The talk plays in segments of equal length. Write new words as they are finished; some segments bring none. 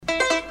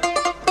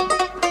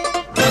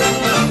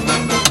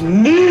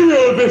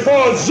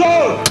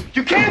sir!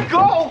 You can't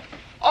go!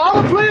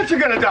 All the plants are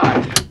gonna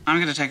die! I'm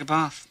gonna take a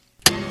bath.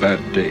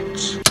 Bad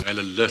dates. I'll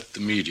alert the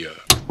media.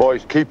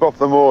 Boys, keep off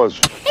the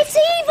moors. It's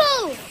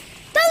evil!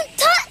 Don't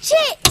touch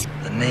it!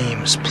 The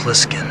name's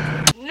Pliskin.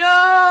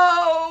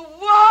 No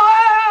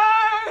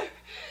wire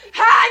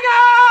hanger!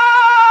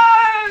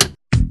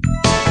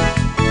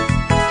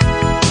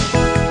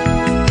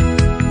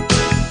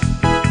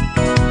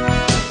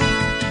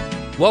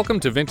 Welcome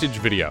to Vintage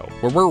Video,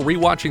 where we're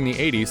rewatching the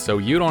 80s so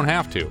you don't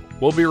have to.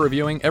 We'll be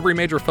reviewing every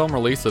major film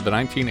release of the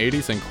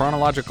 1980s in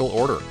chronological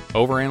order,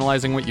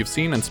 overanalyzing what you've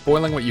seen and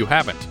spoiling what you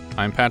haven't.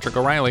 I'm Patrick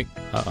O'Reilly.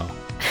 Uh-oh.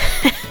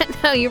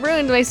 No, you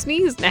ruined my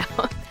sneeze now.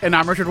 And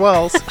I'm Richard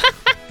Wells.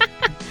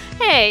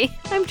 Hey,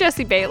 I'm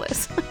Jesse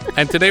Bayless.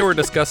 And today we're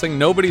discussing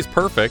Nobody's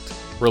Perfect,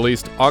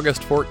 released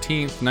August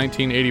 14th,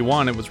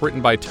 1981. It was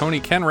written by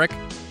Tony Kenrick,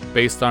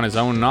 based on his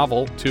own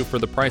novel, Two for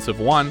the Price of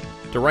One,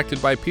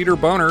 directed by Peter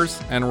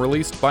Boners, and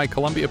released by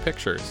Columbia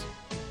Pictures.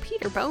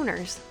 Peter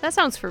Boners? That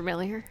sounds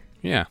familiar.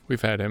 Yeah,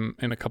 we've had him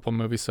in a couple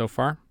movies so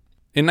far.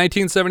 In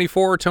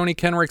 1974, Tony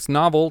Kenrick's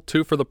novel,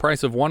 Two for the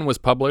Price of One, was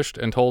published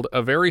and told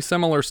a very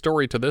similar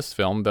story to this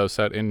film, though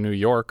set in New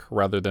York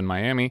rather than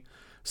Miami.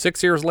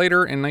 6 years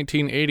later, in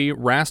 1980,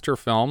 Raster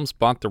Films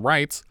bought the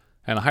rights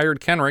and hired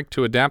Kenrick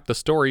to adapt the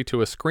story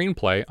to a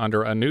screenplay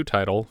under a new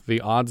title, The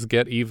Odds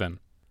Get Even.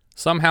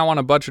 Somehow, on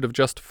a budget of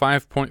just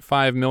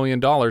 $5.5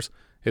 million,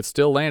 it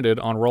still landed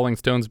on Rolling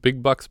Stone's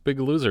Big Bucks, Big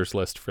Losers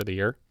list for the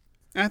year.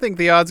 I think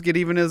The Odds Get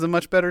Even is a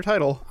much better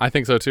title. I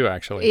think so too,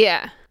 actually.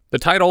 Yeah. The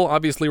title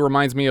obviously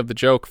reminds me of the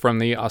joke from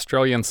the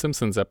Australian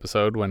Simpsons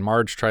episode when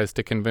Marge tries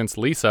to convince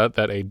Lisa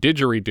that a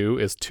didgeridoo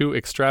is too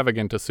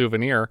extravagant a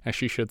souvenir and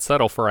she should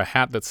settle for a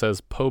hat that says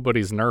Po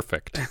Buddy's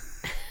Nerfect.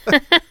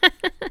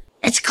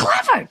 It's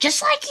clever,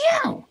 just like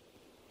you.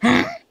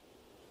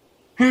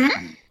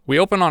 We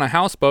open on a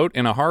houseboat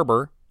in a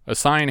harbor. A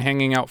sign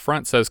hanging out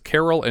front says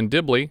Carol and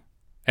Dibley.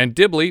 And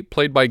Dibley,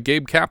 played by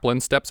Gabe Kaplan,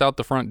 steps out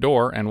the front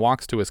door and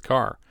walks to his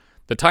car.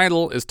 The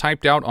title is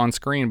typed out on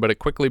screen, but it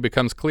quickly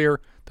becomes clear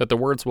that the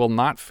words will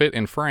not fit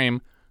in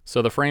frame,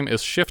 so the frame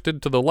is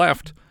shifted to the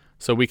left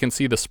so we can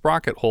see the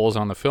sprocket holes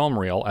on the film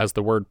reel as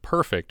the word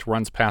perfect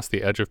runs past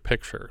the edge of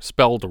picture,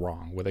 spelled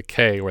wrong with a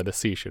K where the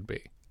C should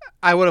be.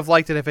 I would have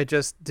liked it if it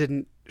just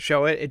didn't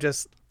show it. It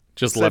just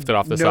left it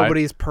off the side.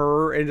 Nobody's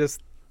per, and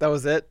that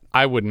was it.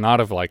 I would not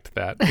have liked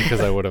that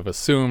because I would have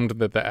assumed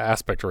that the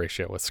aspect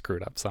ratio was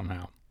screwed up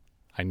somehow.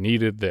 I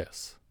needed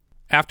this.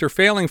 After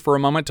failing for a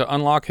moment to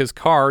unlock his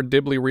car,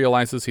 Dibley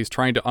realizes he's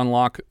trying to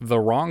unlock the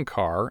wrong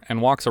car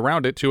and walks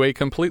around it to a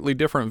completely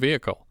different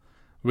vehicle.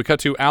 We cut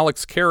to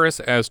Alex Karras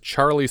as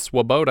Charlie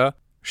Swoboda,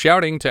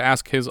 shouting to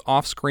ask his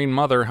off-screen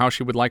mother how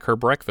she would like her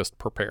breakfast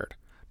prepared.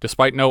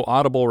 Despite no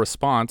audible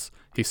response,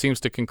 he seems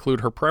to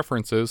conclude her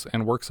preferences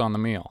and works on the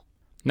meal.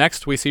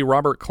 Next, we see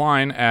Robert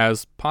Klein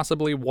as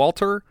possibly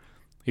Walter.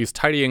 He's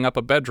tidying up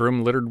a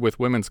bedroom littered with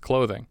women's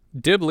clothing.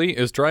 Dibley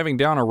is driving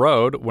down a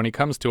road when he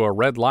comes to a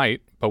red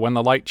light, but when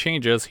the light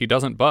changes, he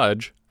doesn't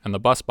budge, and the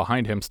bus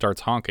behind him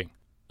starts honking.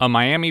 A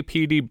Miami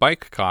PD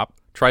bike cop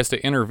tries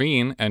to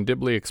intervene, and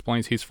Dibley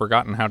explains he's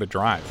forgotten how to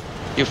drive.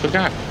 You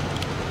forgot.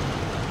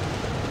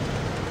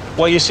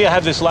 Well, you see, I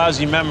have this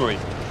lousy memory.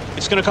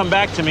 It's going to come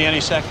back to me any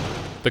second.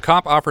 The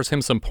cop offers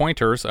him some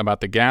pointers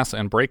about the gas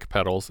and brake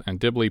pedals, and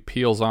Dibley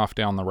peels off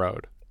down the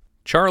road.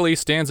 Charlie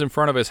stands in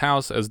front of his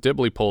house as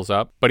Dibley pulls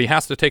up, but he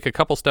has to take a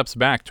couple steps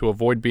back to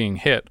avoid being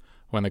hit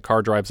when the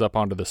car drives up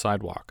onto the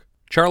sidewalk.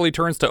 Charlie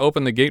turns to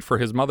open the gate for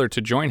his mother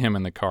to join him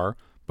in the car,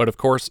 but of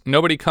course,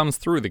 nobody comes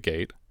through the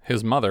gate.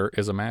 His mother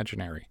is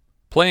imaginary.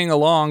 Playing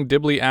along,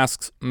 Dibley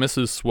asks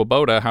Mrs.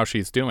 Swoboda how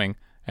she's doing,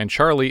 and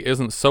Charlie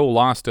isn't so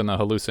lost in the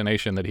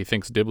hallucination that he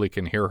thinks Dibley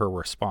can hear her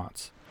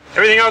response.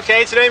 Everything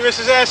okay today,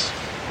 Mrs. S?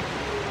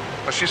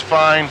 Oh, she's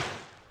fine.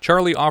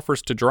 Charlie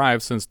offers to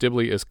drive since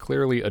Dibley is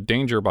clearly a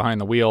danger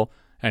behind the wheel,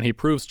 and he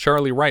proves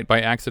Charlie right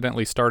by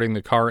accidentally starting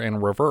the car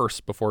in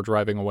reverse before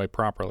driving away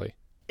properly.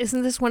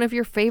 Isn't this one of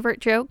your favorite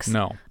jokes?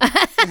 No.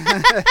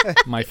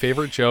 My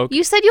favorite joke...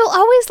 You said you'll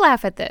always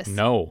laugh at this.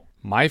 No.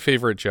 My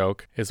favorite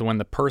joke is when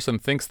the person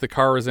thinks the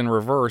car is in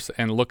reverse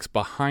and looks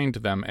behind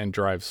them and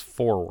drives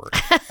forward.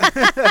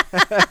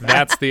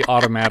 That's the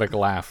automatic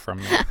laugh from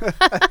me.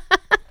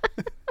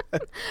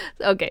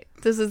 Okay,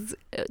 this is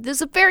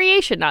a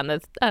variation on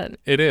this.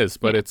 It is,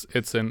 but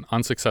it's an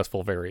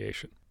unsuccessful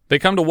variation. They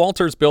come to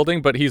Walter's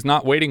building, but he's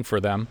not waiting for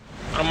them.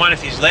 I don't mind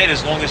if he's late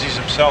as long as he's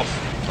himself.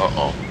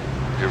 Uh-oh.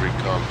 Here he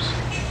comes.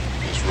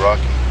 He's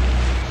Rocky.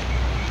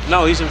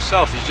 No, he's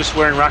himself. He's just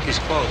wearing Rocky's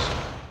clothes.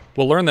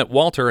 We'll learn that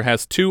Walter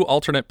has two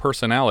alternate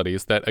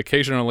personalities that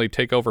occasionally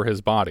take over his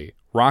body,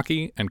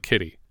 Rocky and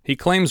Kitty. He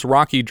claims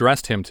Rocky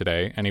dressed him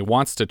today, and he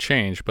wants to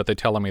change, but they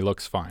tell him he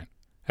looks fine.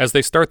 As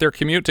they start their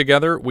commute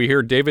together, we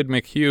hear David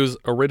McHugh's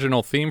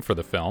original theme for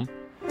the film.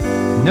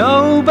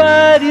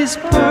 Nobody's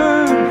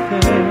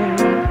perfect.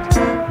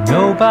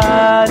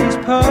 Nobody's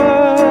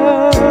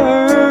perfect.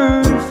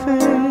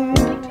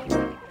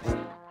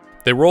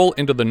 They roll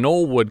into the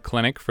Knollwood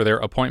Clinic for their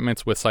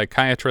appointments with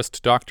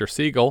psychiatrist Dr.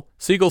 Siegel.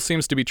 Siegel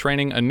seems to be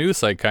training a new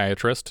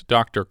psychiatrist,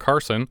 Dr.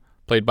 Carson,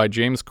 played by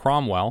James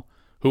Cromwell,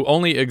 who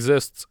only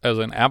exists as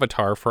an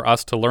avatar for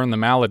us to learn the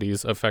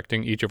maladies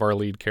affecting each of our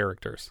lead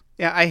characters.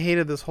 Yeah, I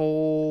hated this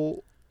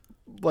whole,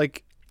 it's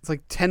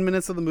like 10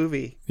 minutes of the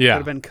movie could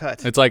have been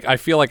cut. It's like, I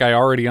feel like I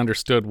already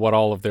understood what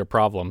all of their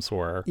problems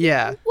were.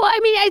 Yeah. Well, I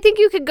mean, I think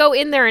you could go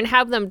in there and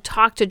have them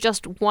talk to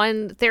just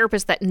one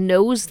therapist that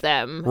knows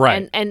them.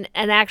 Right. And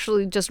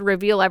actually just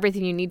reveal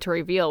everything you need to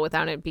reveal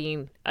without it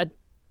being a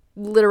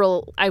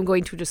literal, I'm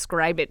going to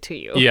describe it to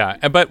you.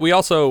 Yeah, but we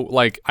also,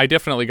 I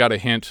definitely got a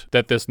hint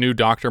that this new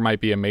doctor might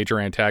be a major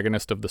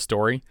antagonist of the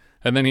story,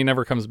 and then he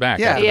never comes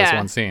back after this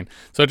one scene.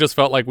 So it just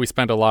felt like we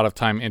spent a lot of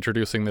time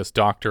introducing this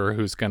doctor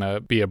who's going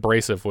to be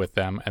abrasive with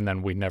them, and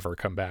then we never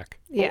come back.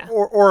 Yeah.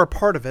 Or a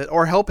part of it,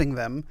 or helping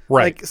them.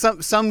 Right.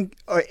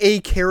 Like a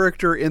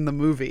character in the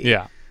movie.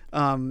 Yeah.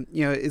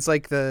 It's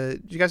like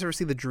did you guys ever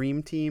see The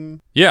Dream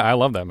Team? Yeah, I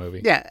love that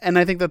movie. Yeah, and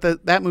I think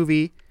that that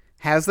movie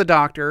has the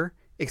doctor,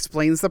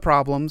 explains the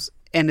problems,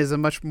 and is a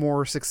much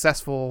more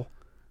successful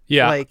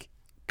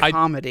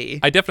comedy.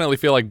 I definitely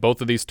feel like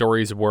both of these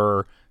stories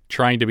were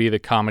trying to be the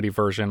comedy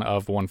version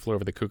of One Flew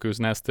Over the Cuckoo's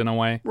Nest in a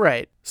way.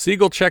 Right.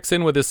 Siegel checks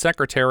in with his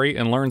secretary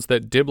and learns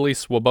that Dibley,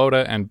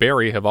 Swoboda, and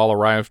Barry have all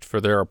arrived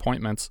for their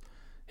appointments.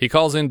 He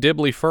calls in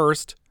Dibley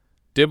first.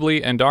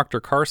 Dibley and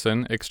Dr.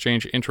 Carson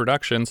exchange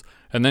introductions,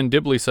 and then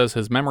Dibley says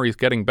his memory's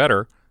getting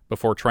better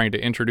before trying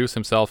to introduce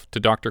himself to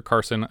Dr.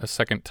 Carson a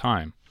second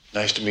time.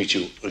 Nice to meet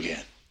you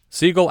again.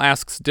 Siegel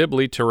asks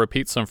Dibley to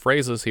repeat some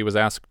phrases he was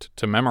asked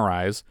to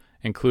memorize,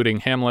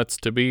 including Hamlet's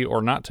to be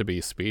or not to be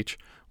speech,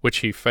 which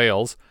he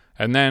fails,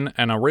 and then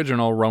an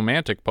original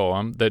romantic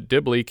poem that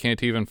Dibley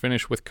can't even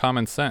finish with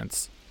common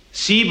sense.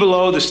 See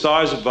below, the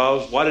stars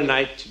above, what a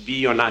night to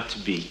be or not to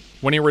be.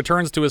 When he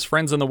returns to his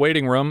friends in the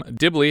waiting room,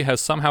 Dibley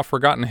has somehow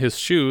forgotten his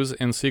shoes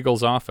in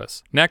Siegel's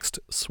office. Next,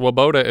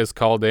 Swoboda is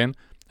called in,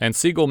 and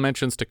Siegel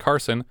mentions to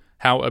Carson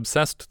how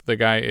obsessed the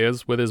guy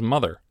is with his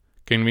mother,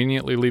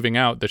 conveniently leaving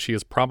out that she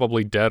is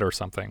probably dead or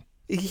something.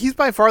 He's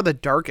by far the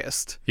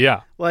darkest.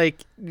 Yeah.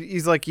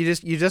 He's like, you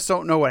just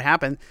don't know what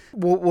happened.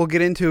 We'll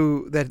get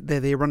into that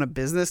they run a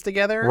business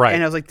together. Right.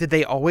 And I was like, did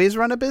they always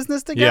run a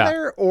business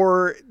together? Yeah.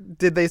 Or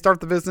did they start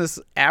the business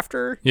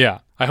after? Yeah.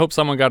 I hope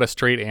someone got a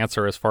straight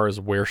answer as far as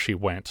where she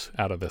went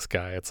out of this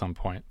guy at some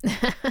point.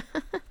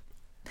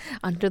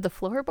 Under the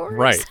floorboards?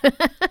 Right.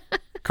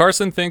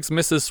 Carson thinks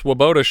Mrs.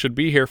 Swoboda should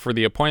be here for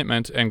the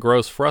appointment and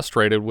grows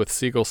frustrated with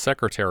Siegel's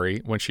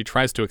secretary when she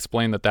tries to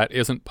explain that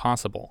isn't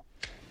possible.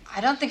 I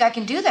don't think I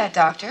can do that,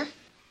 Doctor.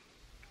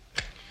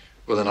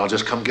 Well, then I'll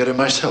just come get her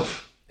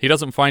myself. He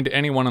doesn't find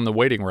anyone in the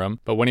waiting room,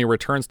 but when he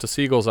returns to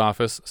Siegel's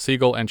office,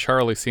 Siegel and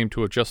Charlie seem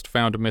to have just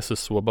found Mrs.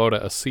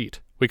 Swoboda a seat.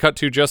 We cut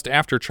to just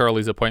after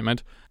Charlie's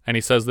appointment, and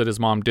he says that his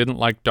mom didn't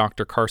like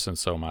Dr. Carson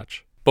so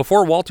much.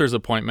 Before Walter's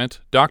appointment,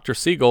 Dr.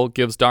 Siegel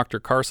gives Dr.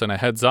 Carson a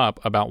heads up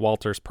about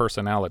Walter's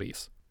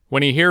personalities.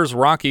 When he hears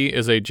Rocky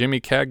is a Jimmy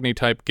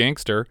Cagney-type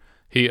gangster,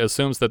 he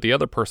assumes that the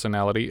other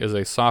personality is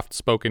a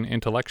soft-spoken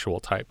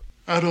intellectual type.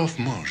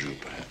 Adolphe Menjou,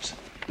 perhaps.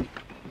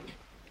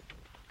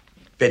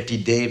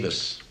 Betty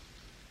Davis.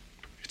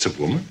 It's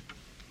a woman?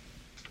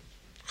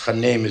 Her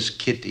name is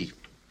Kitty.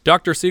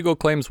 Dr. Siegel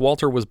claims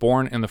Walter was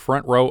born in the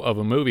front row of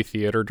a movie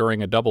theater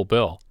during a double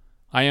bill.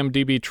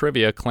 IMDb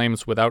Trivia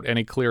claims without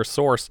any clear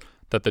source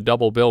that the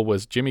double bill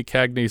was Jimmy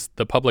Cagney's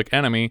The Public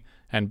Enemy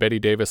and Betty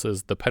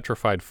Davis's The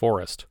Petrified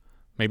Forest.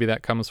 Maybe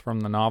that comes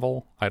from the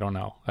novel? I don't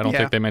know. I don't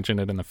think they mentioned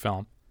it in the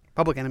film.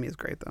 Public Enemy is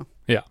great, though.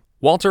 Yeah.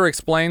 Walter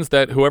explains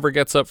that whoever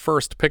gets up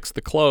first picks the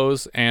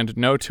clothes, and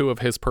no two of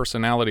his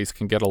personalities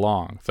can get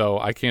along, though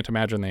I can't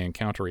imagine they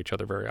encounter each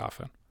other very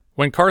often.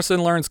 When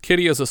Carson learns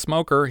Kitty is a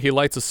smoker, he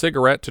lights a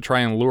cigarette to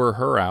try and lure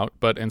her out,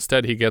 but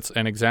instead he gets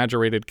an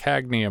exaggerated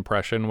Cagney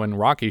impression when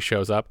Rocky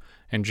shows up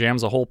and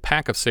jams a whole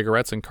pack of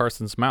cigarettes in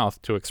Carson's mouth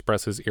to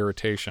express his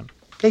irritation.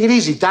 Take it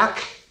easy,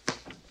 Doc.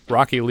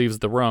 Rocky leaves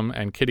the room,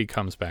 and Kitty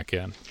comes back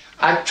in.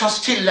 I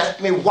trust he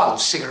left me one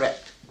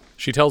cigarette.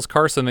 She tells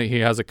Carson that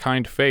he has a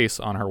kind face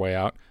on her way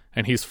out,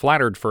 and he's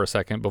flattered for a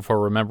second before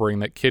remembering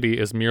that Kitty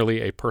is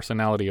merely a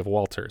personality of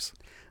Walter's.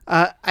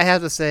 I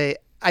have to say,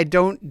 I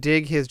don't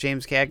dig his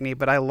James Cagney,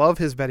 but I love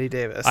his Betty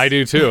Davis. I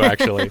do too,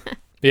 actually.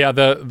 Yeah,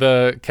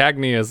 the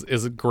Cagney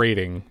is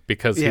grating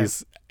because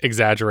he's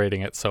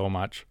exaggerating it so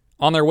much.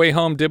 On their way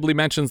home, Dibley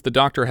mentions the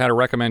doctor had a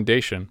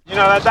recommendation. You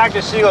know, that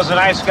Dr. Siegel's a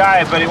nice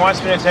guy, but he wants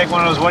me to take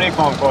one of those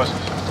what-do-you-call-them courses.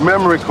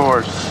 Memory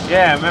course.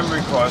 Yeah,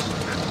 memory course.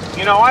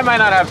 You know, I might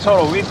not have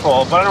total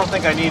recall, but I don't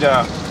think I need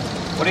a,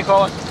 what do you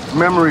call it?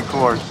 Memory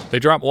course. They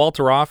drop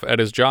Walter off at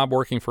his job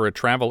working for a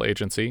travel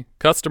agency.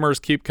 Customers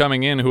keep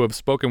coming in who have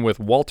spoken with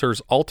Walter's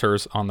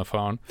alters on the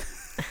phone.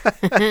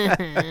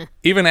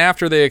 Even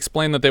after they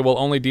explain that they will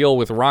only deal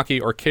with Rocky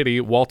or Kitty,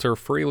 Walter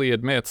freely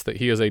admits that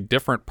he is a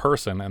different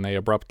person, and they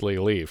abruptly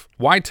leave.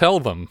 Why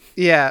tell them?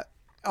 Yeah.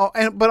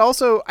 But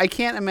also, I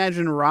can't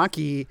imagine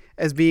Rocky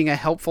as being a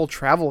helpful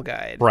travel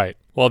guide. Right.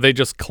 Well, they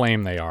just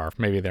claim they are.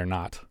 Maybe they're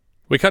not.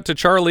 We cut to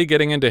Charlie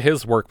getting into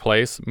his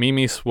workplace,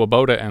 Mimi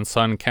Swoboda and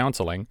Son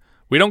counseling.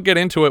 We don't get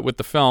into it with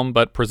the film,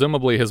 but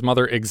presumably his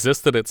mother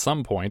existed at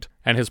some point,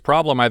 and his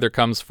problem either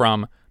comes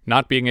from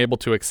not being able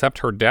to accept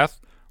her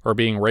death or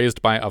being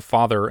raised by a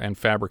father and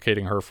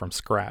fabricating her from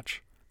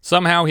scratch.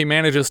 Somehow he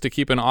manages to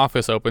keep an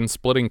office open,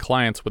 splitting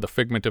clients with a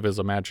figment of his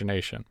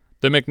imagination.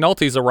 The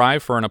McNultys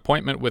arrive for an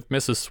appointment with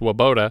Mrs.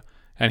 Swoboda,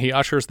 and he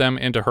ushers them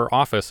into her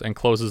office and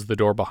closes the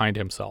door behind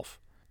himself.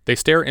 They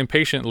stare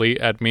impatiently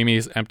at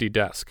Mimi's empty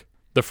desk.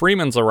 The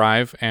Freemans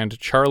arrive, and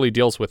Charlie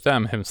deals with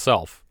them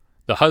himself.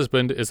 The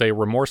husband is a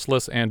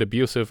remorseless and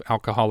abusive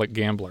alcoholic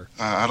gambler.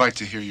 I'd like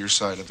to hear your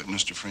side of it,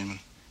 Mr. Freeman.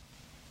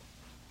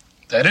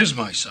 That is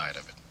my side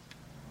of it.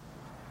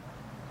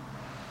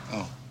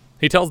 Oh.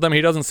 He tells them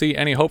he doesn't see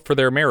any hope for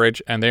their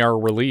marriage, and they are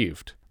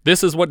relieved.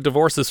 This is what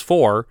divorce is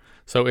for,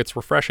 so it's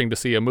refreshing to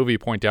see a movie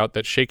point out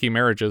that shaky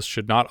marriages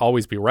should not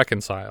always be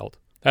reconciled.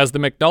 As the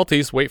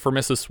McNultys wait for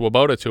Mrs.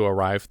 Swoboda to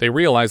arrive, they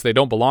realize they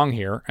don't belong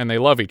here, and they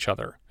love each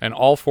other, and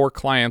all 4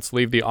 clients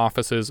leave the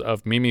offices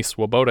of Mimi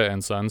Swoboda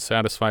and Sons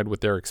satisfied with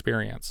their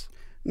experience.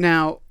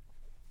 Now,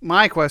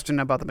 my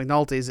question about the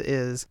McNultys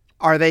is,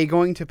 are they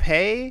going to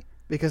pay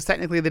because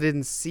technically they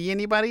didn't see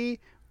anybody,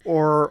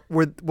 or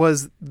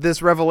was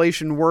this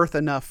revelation worth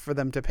enough for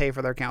them to pay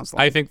for their counseling?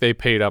 I think they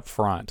paid up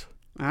front.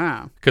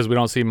 Ah. Because we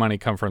don't see money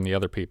come from the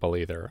other people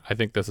either. I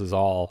think this is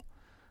all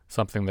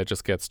something that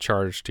just gets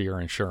charged to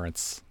your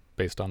insurance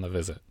based on the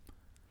visit.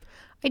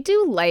 I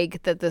do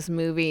like that this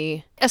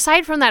movie,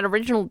 aside from that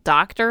original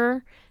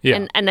doctor,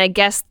 Yeah. and I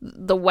guess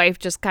the wife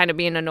just kind of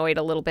being annoyed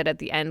a little bit at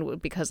the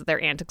end because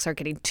their antics are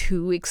getting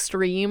too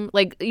extreme.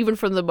 Like, even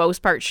for the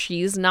most part,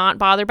 she's not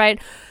bothered by it.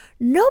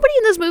 Nobody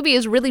in this movie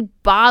is really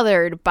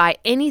bothered by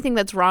anything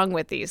that's wrong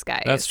with these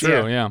guys. That's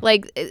true, yeah.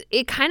 Like,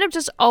 it kind of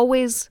just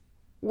always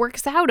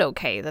works out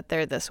okay that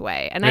they're this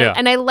way. And Yeah.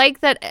 I like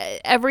that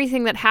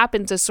everything that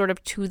happens is sort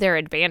of to their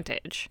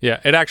advantage.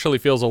 Yeah, it actually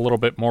feels a little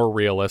bit more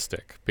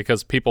realistic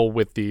because people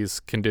with these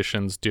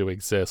conditions do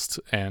exist,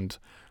 and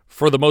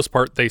for the most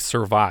part, they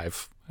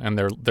survive, and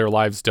their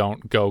lives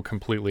don't go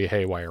completely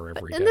haywire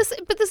every day.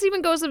 But this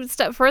even goes a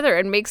step further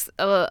and makes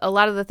a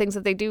lot of the things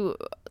that they do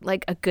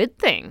like a good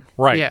thing.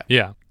 Right,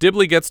 yeah.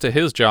 Dibley gets to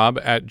his job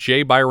at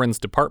J. Byron's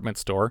department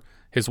store.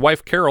 His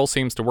wife Carol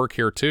seems to work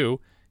here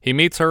too. He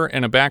meets her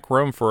in a back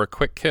room for a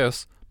quick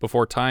kiss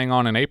before tying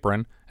on an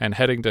apron and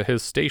heading to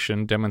his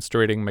station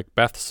demonstrating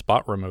Macbeth's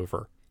spot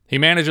remover. He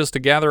manages to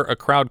gather a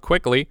crowd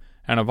quickly,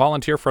 and a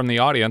volunteer from the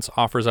audience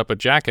offers up a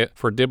jacket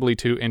for Dibley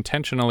to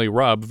intentionally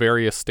rub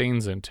various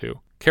stains into.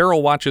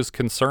 Carol watches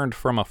concerned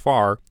from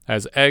afar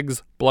as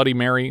eggs, Bloody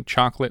Mary,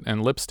 chocolate,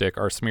 and lipstick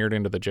are smeared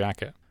into the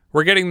jacket.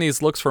 We're getting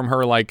these looks from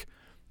her like,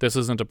 this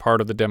isn't a part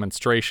of the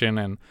demonstration,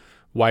 and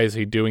why is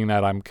he doing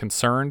that? I'm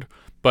concerned.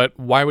 But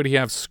why would he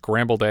have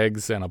scrambled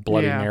eggs and a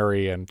Bloody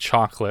Mary and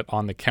chocolate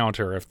on the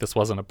counter if this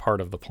wasn't a part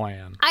of the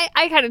plan?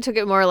 I kind of took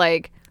it more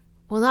like,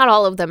 well, not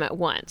all of them at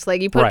once.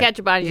 Like, you put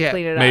ketchup on, you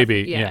clean it up.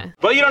 Maybe, yeah.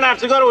 Well, you don't have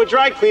to go to a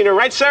dry cleaner,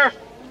 right, sir?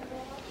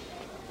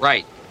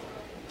 Right.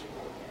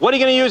 What are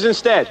you going to use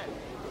instead?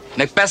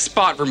 Macbeth's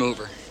spot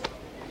remover.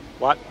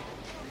 What?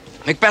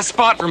 Macbeth's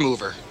spot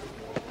remover.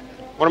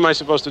 What am I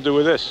supposed to do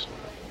with this?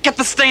 Get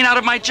the stain out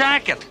of my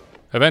jacket.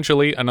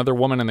 Eventually, another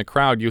woman in the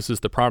crowd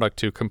uses the product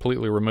to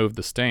completely remove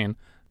the stain.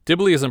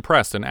 Dibley is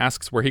impressed and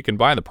asks where he can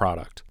buy the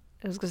product.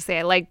 I was going to say,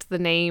 I liked the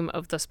name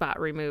of the spot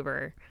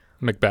remover.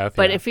 Macbeth,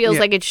 But it feels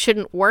like it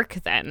shouldn't work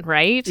then,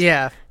 right?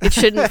 Yeah. It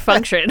shouldn't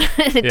function.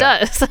 It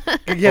does.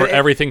 Or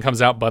everything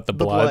comes out but the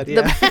blood.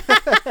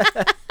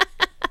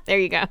 There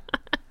you go.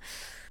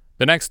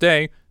 The next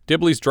day,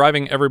 Dibley's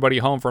driving everybody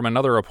home from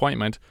another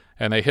appointment,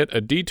 and they hit a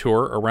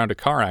detour around a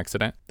car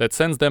accident that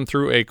sends them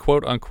through a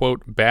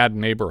quote-unquote bad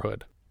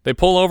neighborhood. They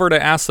pull over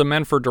to ask some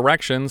men for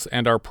directions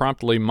and are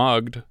promptly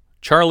mugged.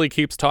 Charlie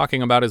keeps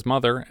talking about his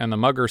mother, and the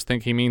muggers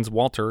think he means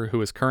Walter,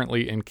 who is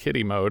currently in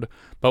kitty mode.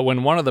 But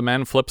when one of the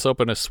men flips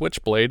open a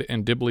switchblade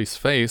in Dibley's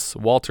face,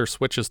 Walter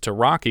switches to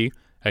Rocky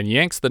and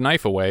yanks the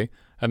knife away,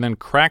 and then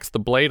cracks the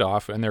blade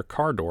off in their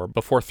car door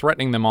before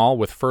threatening them all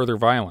with further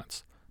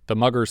violence. The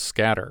muggers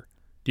scatter.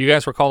 Do you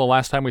guys recall the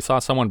last time we saw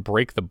someone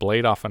break the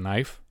blade off a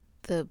knife?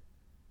 The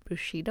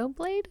Bushido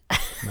blade?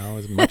 No, it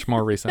was much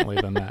more recently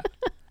than that.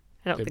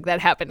 I don't think that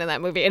happened in that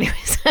movie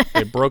anyways.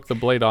 They broke the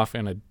blade off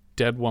in a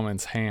dead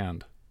woman's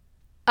hand.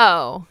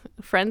 Oh,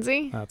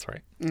 Frenzy? That's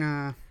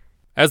right.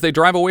 As they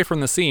drive away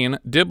from the scene,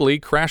 Dibley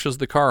crashes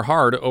the car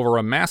hard over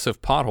a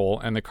massive pothole,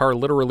 and the car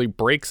literally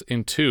breaks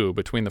in two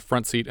between the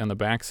front seat and the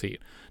back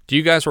seat. Do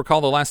you guys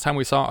recall the last time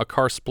we saw a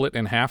car split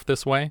in half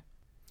this way?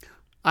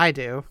 I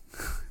do.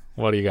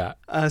 What do you got?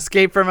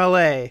 Escape from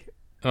L.A.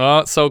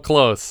 Oh, so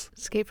close.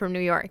 Escape from New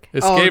York.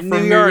 Escape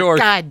from New York.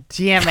 God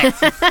damn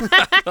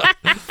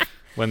it.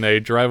 When they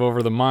drive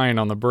over the mine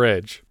on the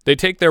bridge. They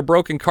take their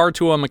broken car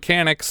to a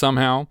mechanic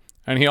somehow,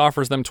 and he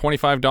offers them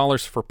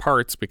 $25 for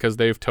parts because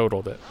they've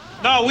totaled it.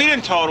 No, we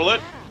didn't total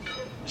it.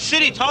 The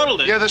city totaled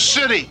it. Yeah, the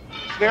city.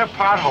 Their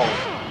pothole.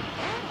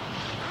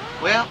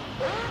 Well,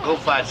 go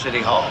find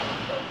City Hall.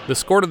 The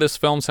score to this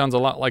film sounds a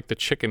lot like the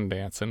chicken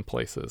dance in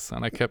places,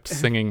 and I kept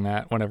singing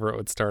that whenever it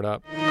would start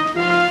up.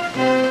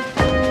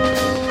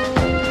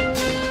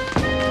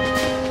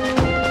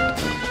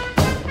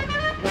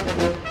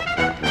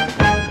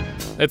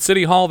 At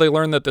City Hall, they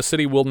learn that the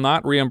city will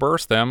not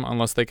reimburse them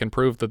unless they can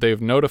prove that they've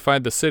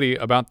notified the city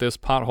about this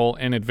pothole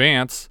in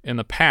advance in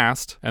the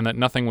past and that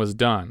nothing was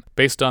done.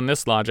 Based on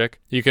this logic,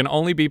 you can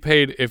only be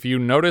paid if you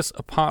notice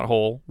a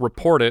pothole,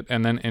 report it,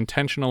 and then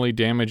intentionally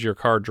damage your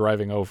car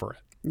driving over it.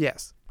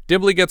 Yes.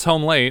 Dibley gets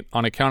home late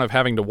on account of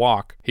having to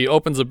walk. He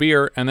opens a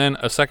beer and then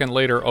a second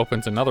later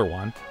opens another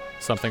one,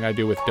 something I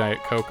do with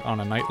Diet Coke on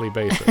a nightly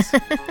basis.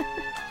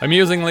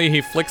 Amusingly,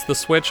 he flicks the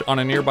switch on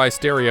a nearby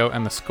stereo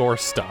and the score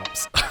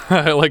stops.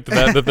 I liked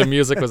that the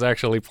music was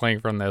actually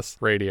playing from this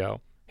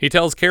radio. He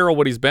tells Carol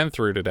what he's been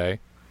through today.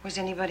 Was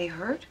anybody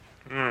hurt?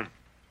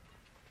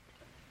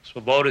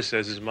 Swoboda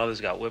says his mother's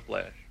got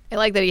whiplash. I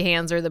like that he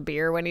hands her the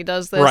beer when he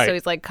does this, Right. so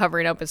he's like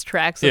covering up his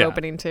tracks at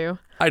opening too.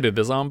 I did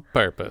this on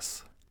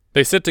purpose.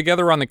 They sit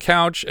together on the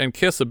couch and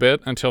kiss a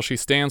bit until she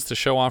stands to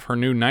show off her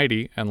new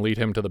nightie and lead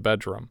him to the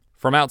bedroom.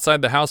 From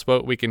outside the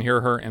houseboat, we can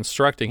hear her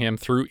instructing him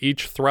through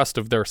each thrust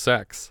of their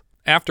sex.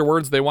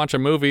 Afterwards, they watch a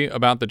movie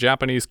about the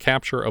Japanese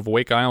capture of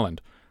Wake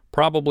Island,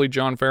 probably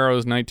John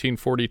Farrow's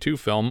 1942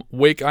 film,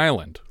 Wake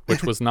Island,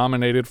 which was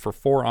nominated for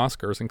 4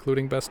 Oscars,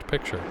 including Best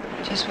Picture.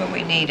 Just what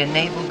we need, a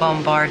naval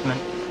bombardment.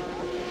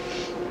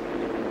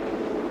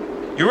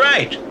 You're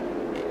right.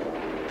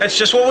 That's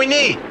just what we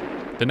need.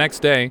 The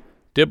next day,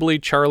 Dibley,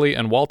 Charlie,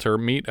 and Walter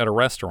meet at a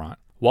restaurant.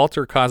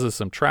 Walter causes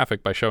some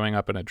traffic by showing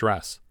up in a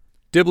dress.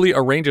 Dibley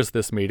arranges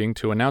this meeting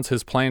to announce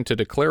his plan to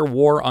declare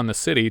war on the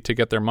city to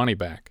get their money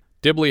back.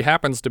 Dibley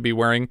happens to be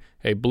wearing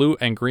a blue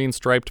and green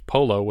striped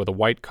polo with a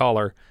white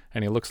collar,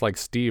 and he looks like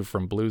Steve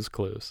from Blue's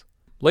Clues.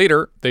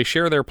 Later, they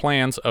share their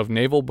plans of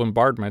naval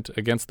bombardment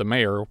against the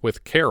mayor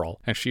with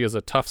Carol, and she is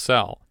a tough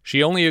sell.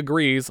 She only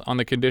agrees on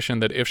the condition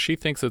that if she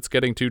thinks it's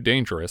getting too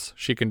dangerous,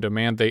 she can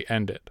demand they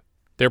end it.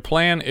 Their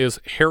plan is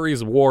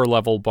Harry's War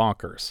level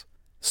bonkers.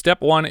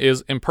 Step 1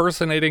 is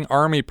impersonating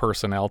army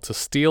personnel to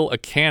steal a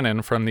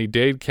cannon from the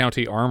Dade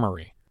County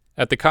Armory.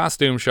 At the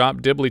costume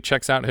shop, Dibley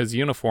checks out his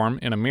uniform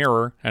in a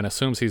mirror and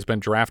assumes he's been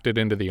drafted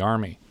into the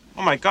army.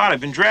 Oh my God, I've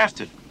been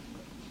drafted.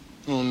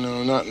 Oh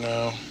no, not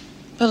now.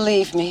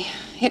 Believe me,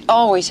 it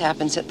always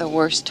happens at the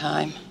worst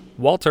time.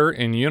 Walter,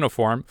 in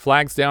uniform,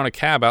 flags down a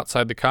cab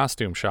outside the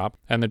costume shop,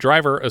 and the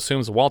driver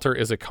assumes Walter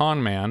is a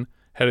con man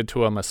headed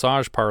to a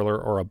massage parlor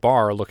or a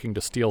bar looking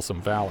to steal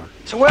some valor.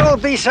 So where will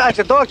it be, Sarge?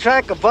 A dog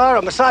track, a bar,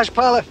 a massage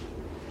parlor?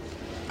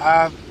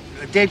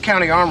 Dade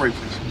County Armory,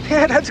 please.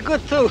 Yeah, that's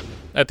good too.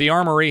 At the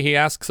armory, he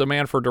asks a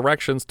man for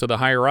directions to the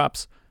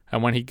higher-ups,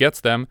 and when he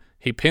gets them,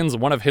 he pins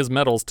one of his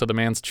medals to the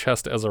man's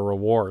chest as a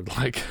reward.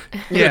 Like,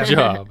 good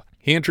job.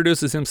 He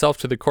introduces himself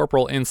to the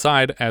corporal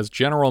inside as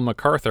General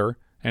MacArthur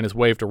and is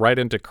waved right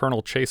into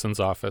Colonel Chasen's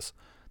office.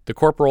 The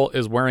corporal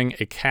is wearing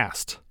a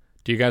cast.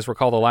 Do you guys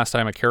recall the last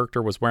time a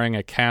character was wearing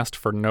a cast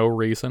for no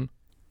reason?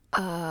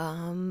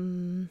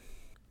 I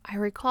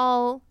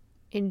recall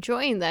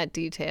enjoying that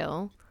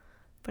detail,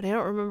 but I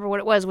don't remember what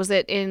it was. Was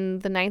it in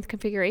the 9th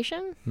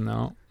configuration?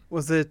 No.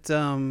 Was it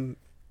one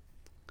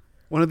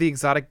of the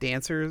exotic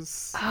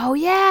dancers? Oh,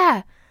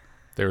 yeah.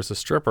 There's a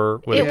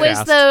stripper with it a was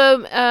cast.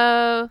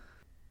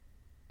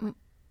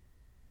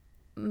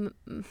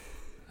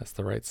 That's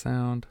the right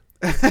sound.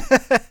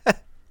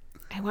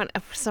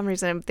 For some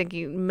reason, I'm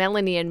thinking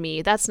Melanie and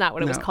Me. That's not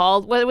what it was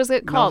called. What was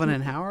it called? Melvin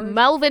and Howard?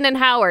 Melvin and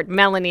Howard.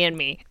 Melanie and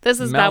Me. This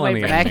is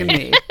Melanie not my brain. Mac and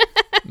Me.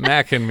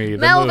 Mac and Me, the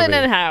Melvin movie.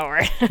 and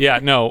Howard. Yeah,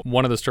 no,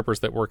 one of the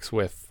strippers that works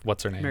with,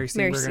 what's her name? Mary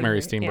Steenburgen. Mary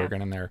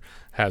Steenburgen in there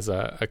has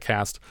a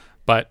cast.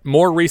 But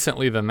more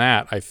recently than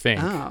that, I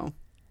think. Oh.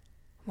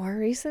 More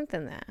recent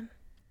than that.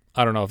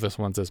 I don't know if this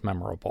one's as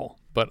memorable,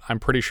 but I'm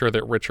pretty sure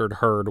that Richard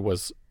Hurd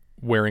was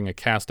wearing a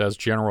cast as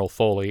General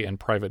Foley in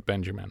Private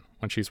Benjamin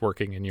when she's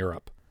working in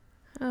Europe.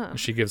 Oh.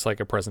 She gives like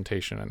a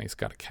presentation and he's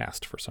got a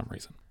cast for some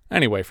reason.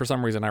 Anyway, for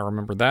some reason I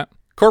remembered that.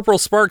 Corporal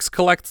Sparks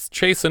collects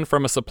Chasen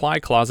from a supply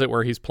closet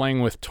where he's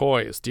playing with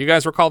toys. Do you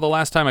guys recall the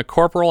last time a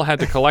corporal had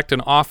to collect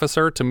an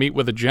officer to meet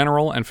with a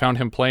general and found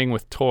him playing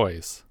with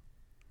toys?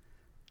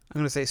 I'm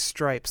going to say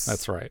Stripes.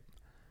 That's right.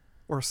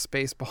 Or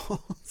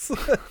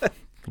Spaceballs.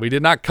 We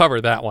did not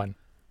cover that one.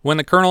 When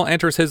the colonel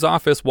enters his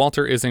office,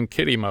 Walter is in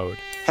kitty mode.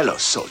 Hello,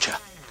 soldier.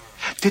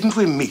 Didn't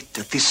we meet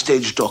at the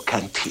Stage Door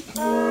Canteen?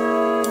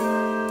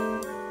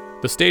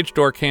 The Stage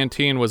Door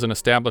Canteen was an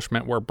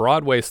establishment where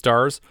Broadway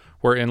stars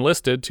were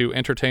enlisted to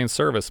entertain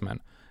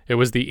servicemen. It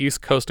was the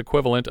East Coast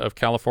equivalent of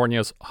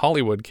California's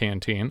Hollywood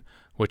Canteen,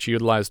 which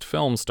utilized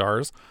film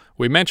stars.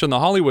 We mentioned the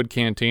Hollywood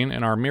Canteen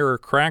in our Mirror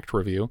Cracked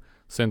review,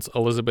 since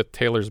Elizabeth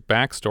Taylor's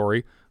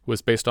backstory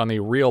was based on the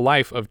real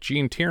life of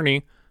Jean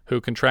Tierney,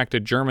 who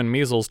contracted German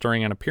measles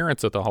during an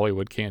appearance at the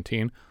Hollywood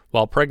Canteen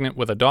while pregnant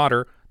with a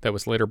daughter that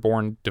was later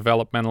born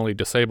developmentally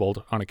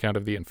disabled on account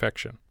of the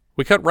infection.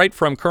 We cut right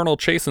from Colonel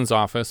Chasen's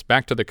office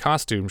back to the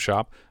costume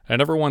shop,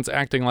 and everyone's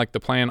acting like the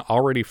plan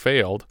already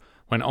failed,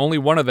 when only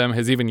one of them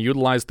has even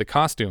utilized the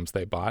costumes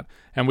they bought,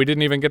 and we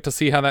didn't even get to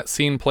see how that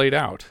scene played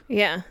out.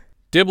 Yeah.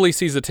 Dibley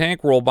sees a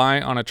tank roll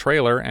by on a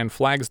trailer and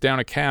flags down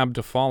a cab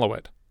to follow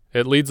it.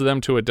 It leads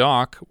them to a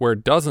dock where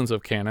dozens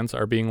of cannons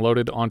are being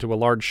loaded onto a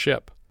large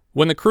ship.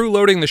 When the crew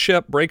loading the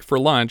ship break for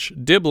lunch,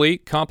 Dibley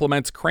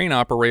compliments crane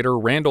operator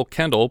Randall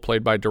Kendall,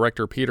 played by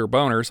director Peter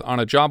Boners, on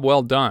a job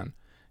well done.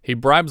 He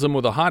bribes him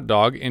with a hot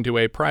dog into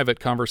a private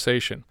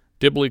conversation.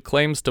 Dibley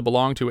claims to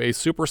belong to a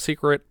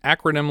super-secret,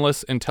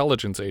 acronymless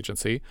intelligence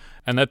agency,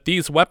 and that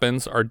these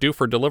weapons are due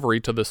for delivery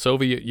to the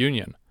Soviet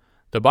Union.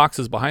 The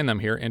boxes behind them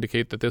here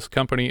indicate that this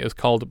company is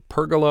called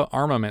Pergola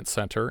Armament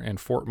Center in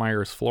Fort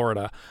Myers,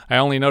 Florida. I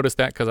only noticed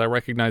that because I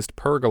recognized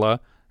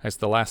Pergola as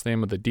the last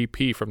name of the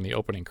DP from the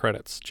opening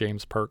credits,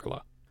 James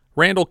Pergola.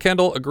 Randall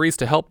Kendall agrees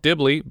to help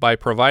Dibley by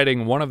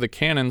providing one of the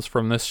cannons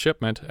from this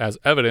shipment as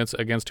evidence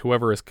against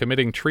whoever is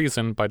committing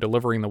treason by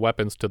delivering the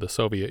weapons to the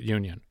Soviet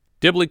Union.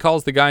 Dibley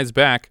calls the guys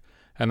back,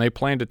 and they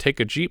plan to take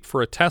a Jeep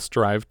for a test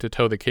drive to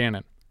tow the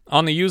cannon.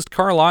 On the used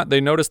car lot,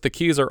 they notice the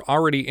keys are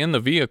already in the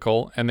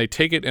vehicle, and they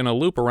take it in a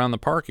loop around the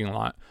parking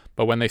lot,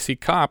 but when they see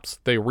cops,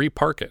 they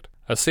repark it.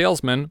 A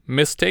salesman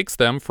mistakes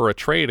them for a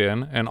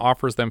trade-in and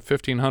offers them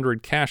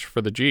 $1,500 cash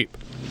for the Jeep.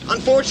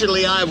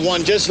 Unfortunately, I have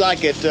one just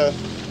like it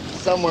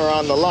somewhere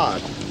on the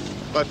lot.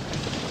 But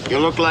you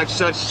look like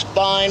such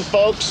fine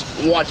folks.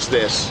 Watch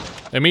this.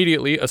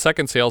 Immediately, a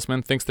second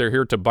salesman thinks they're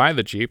here to buy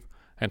the Jeep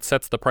and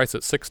sets the price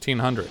at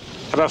 $1,600. How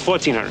about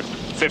 $1,400?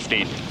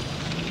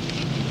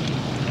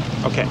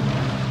 $15. Okay.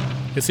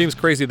 It seems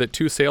crazy that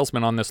two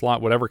salesmen on this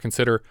lot would ever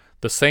consider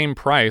the same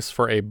price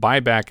for a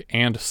buyback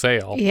and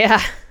sale.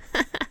 Yeah.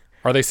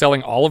 Are they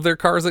selling all of their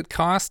cars at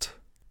cost?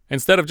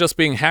 Instead of just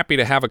being happy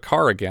to have a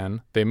car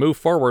again, they move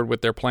forward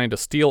with their plan to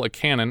steal a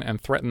cannon and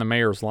threaten the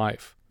mayor's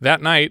life.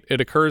 That night, it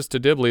occurs to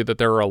Dibley that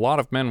there are a lot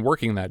of men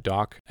working that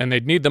dock, and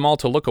they'd need them all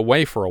to look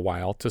away for a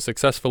while to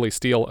successfully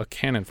steal a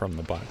cannon from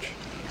the bunch.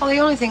 Well, the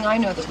only thing I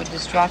know that would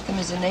distract them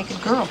is a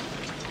naked girl.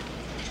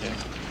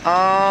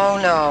 Oh,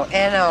 no.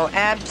 No.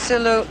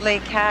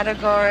 Absolutely,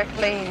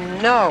 categorically,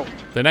 no.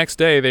 The next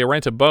day, they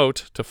rent a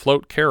boat to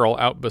float Carol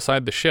out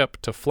beside the ship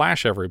to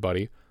flash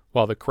everybody,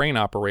 while the crane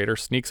operator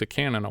sneaks a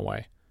cannon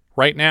away.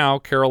 Right now,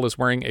 Carol is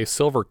wearing a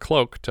silver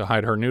cloak to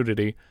hide her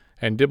nudity,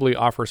 and Dibley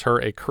offers her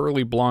a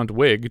curly blonde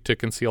wig to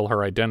conceal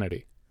her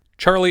identity.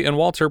 Charlie and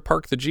Walter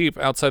park the Jeep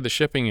outside the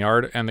shipping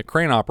yard, and the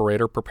crane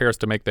operator prepares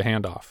to make the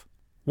handoff.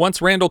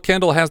 Once Randall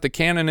Kendall has the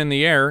cannon in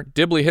the air,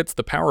 Dibley hits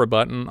the power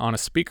button on a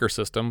speaker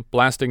system,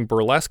 blasting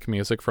burlesque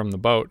music from the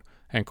boat,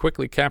 and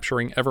quickly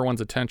capturing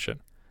everyone's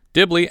attention.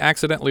 Dibley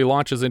accidentally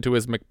launches into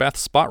his Macbeth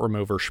spot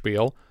remover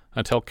spiel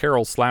until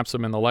Carol slaps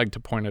him in the leg to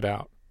point it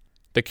out.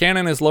 The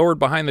cannon is lowered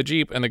behind the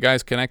Jeep and the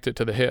guys connect it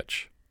to the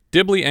hitch.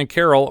 Dibley and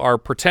Carol are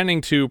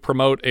pretending to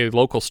promote a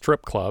local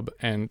strip club,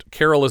 and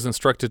Carol is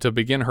instructed to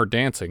begin her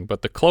dancing,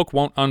 but the cloak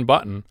won't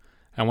unbutton,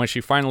 and when she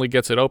finally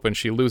gets it open,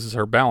 she loses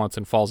her balance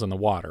and falls in the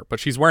water.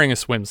 But she's wearing a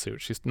swimsuit.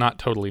 She's not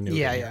totally nude.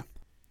 Yeah.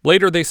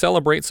 Later, they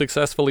celebrate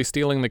successfully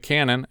stealing the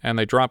cannon, and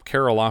they drop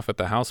Carol off at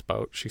the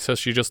houseboat. She says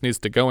she just needs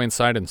to go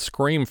inside and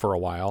scream for a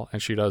while,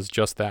 and she does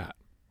just that.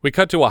 We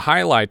cut to a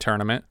highlight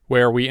tournament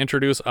where we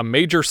introduce a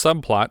major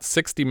subplot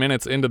 60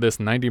 minutes into this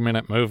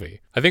 90-minute movie.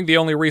 I think the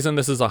only reason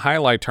this is a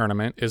highlight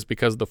tournament is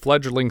because the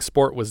fledgling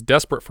sport was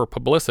desperate for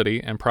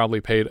publicity and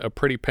probably paid a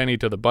pretty penny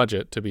to the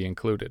budget to be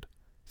included.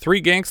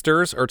 Three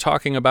gangsters are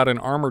talking about an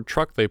armored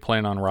truck they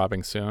plan on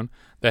robbing soon.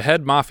 The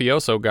head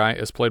mafioso guy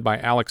is played by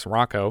Alex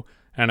Rocco,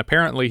 and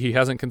apparently he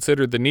hasn't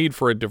considered the need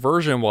for a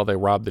diversion while they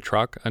rob the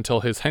truck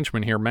until his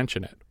henchmen here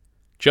mention it.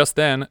 Just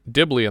then,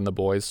 Dibley and the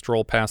boys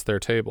stroll past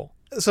their table.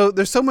 So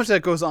there's so much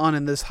that goes on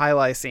in this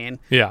highlight scene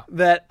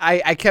that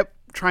I kept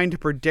trying to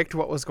predict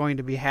what was going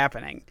to be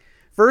happening.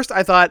 First,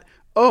 I thought,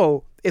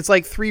 oh, it's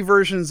like three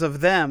versions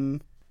of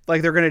them.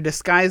 Like they're going to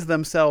disguise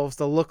themselves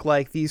to look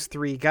like these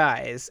three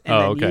guys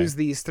and then use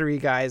these three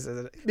guys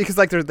because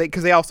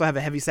they also have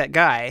a heavyset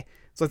guy.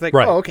 So it's like,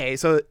 oh, okay,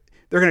 so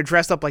they're going to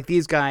dress up like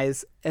these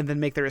guys and then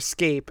make their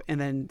escape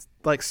and then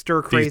like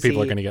stir crazy. These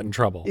people are going to get in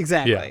trouble.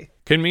 Exactly. Yeah.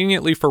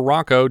 Conveniently for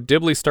Rocco,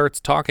 Dibley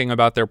starts talking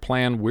about their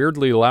plan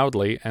weirdly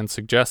loudly and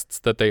suggests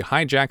that they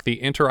hijack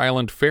the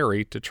inter-island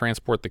ferry to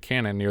transport the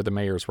cannon near the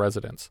mayor's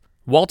residence.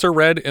 Walter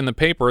read in the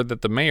paper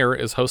that the mayor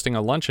is hosting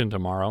a luncheon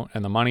tomorrow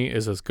and the money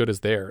is as good as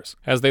theirs.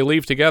 As they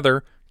leave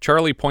together,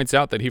 Charlie points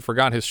out that he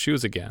forgot his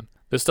shoes again.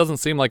 This doesn't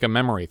seem like a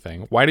memory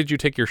thing. Why did you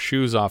take your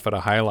shoes off at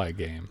a highlight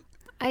game?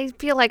 I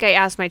feel like I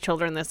ask my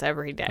children this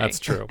every day. That's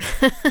true.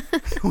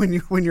 when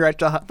you're at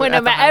the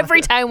every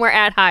time we're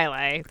at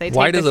highlight, they take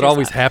Why does the it shoes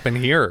always off. happen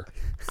here?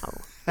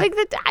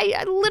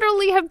 I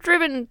literally have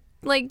driven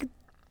like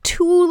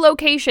 2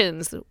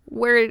 locations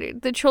where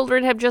the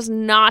children have just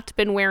not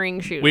been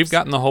wearing shoes. We've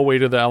gotten the whole way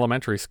to the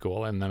elementary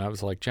school, and then I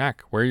was like,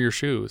 Jack, where are your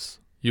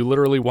shoes? You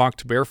literally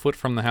walked barefoot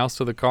from the house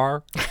to the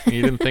car, and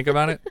you didn't think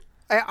about it?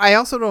 I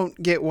also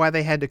don't get why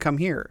they had to come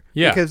here.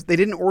 Yeah. Because they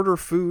didn't order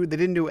food. They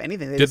didn't do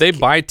anything. Did they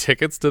buy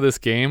tickets to this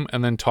game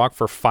and then talk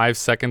for 5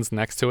 seconds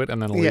next to it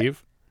and then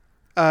leave?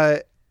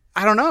 I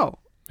don't know.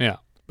 Yeah.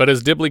 But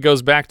as Dibley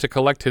goes back to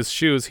collect his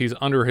shoes, he's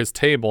under his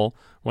table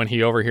when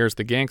he overhears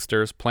the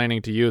gangsters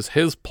planning to use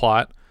his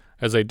plot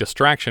as a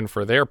distraction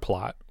for their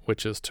plot,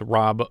 which is to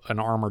rob an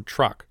armored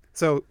truck.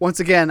 So once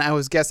again, I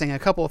was guessing a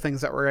couple of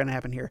things that were going to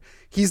happen here.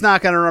 He's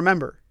not going to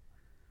remember.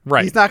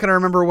 Right. He's not going to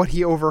remember what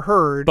he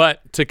overheard.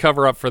 But to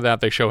cover up for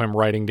that, they show him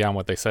writing down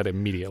what they said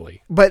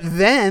immediately. But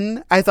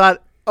then I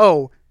thought,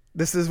 oh,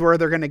 this is where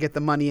they're going to get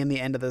the money in the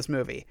end of this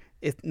movie.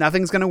 If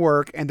nothing's going to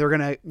work, and they're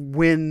going to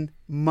win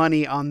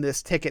money on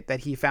this ticket that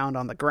he found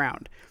on the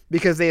ground.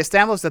 Because they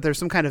established that there's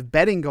some kind of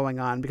betting going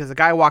on because the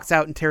guy walks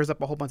out and tears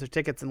up a whole bunch of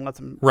tickets and lets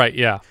them... Right,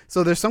 yeah.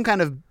 So there's some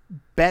kind of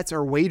bets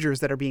or wagers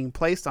that are being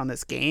placed on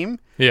this game.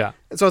 Yeah.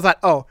 So I thought,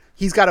 oh,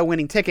 he's got a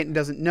winning ticket and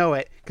doesn't know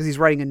it because he's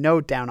writing a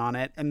note down on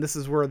it. And this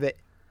is where the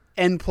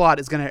end plot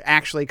is going to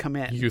actually come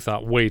in. You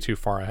thought way too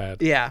far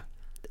ahead. Yeah.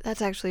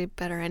 That's actually a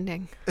better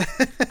ending.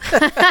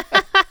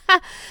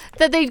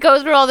 That they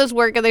go through all this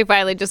work and they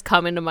finally just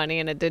come into money,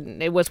 and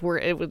it was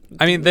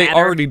I mean, they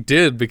already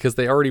did, because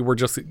they already were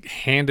just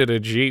handed a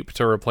Jeep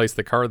to replace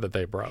the car that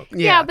they broke.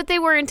 Yeah, but they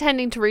were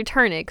intending to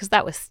return it because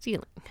that was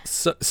stealing.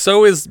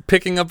 So is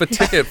picking up a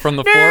ticket from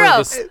the floor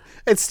of the...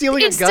 It's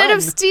stealing Instead a gun.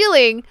 of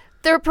stealing,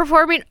 they're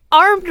performing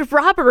armed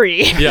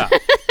robbery. Yeah.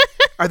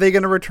 Are they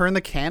going to return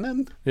the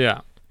cannon?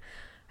 Yeah.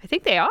 I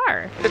think they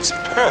are. It's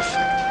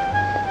perfect.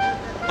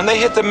 When they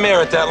hit the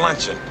mayor at that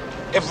luncheon,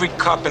 every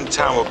cop in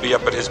town will be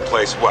up at his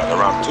place, what,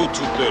 around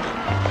 2:30.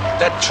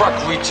 That truck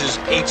reaches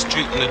 8th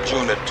Street in the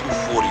June at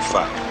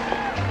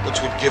 2:45,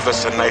 which would give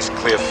us a nice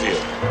clear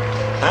field.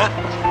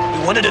 Huh?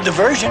 We wanted a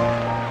diversion.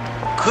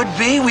 Could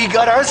be we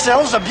got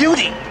ourselves a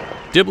beauty.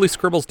 Dibley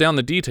scribbles down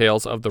the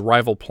details of the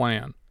rival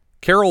plan.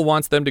 Carol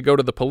wants them to go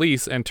to the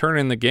police and turn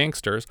in the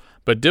gangsters,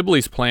 but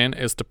Dibley's plan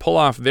is to pull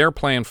off their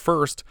plan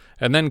first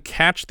and then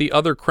catch the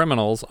other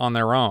criminals on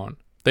their own.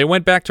 They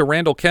went back to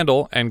Randall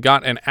Kendall and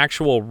got an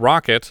actual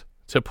rocket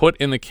to put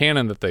in the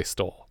cannon that they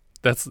stole.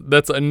 That's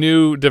a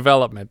new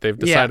development. They've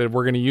decided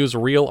we're going to use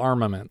real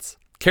armaments.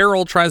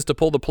 Carol tries to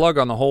pull the plug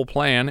on the whole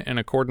plan in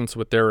accordance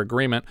with their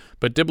agreement,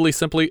 but Dibley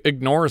simply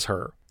ignores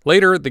her.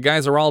 Later, the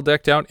guys are all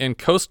decked out in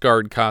Coast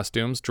Guard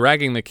costumes,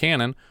 dragging the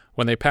cannon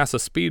when they pass a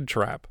speed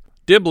trap.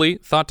 Dibley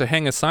thought to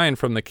hang a sign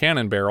from the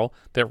cannon barrel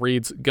that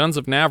reads, "Guns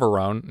of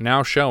Navarone,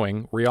 now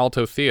showing,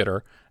 Rialto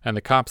Theater," and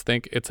the cops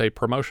think it's a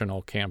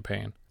promotional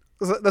campaign.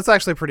 That's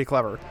actually pretty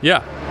clever.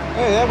 Yeah.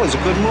 Hey, that was a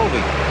good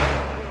movie.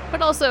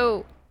 But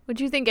also, would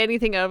you think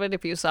anything of it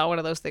if you saw one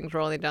of those things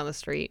rolling down the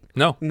street?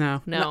 No.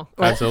 No.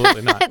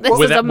 Absolutely not. This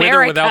is America. With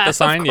or without the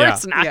sign, of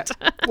course not. Yeah.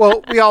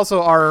 Well, we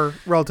also are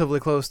relatively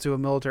close to a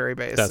military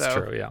base. That's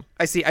so true, yeah.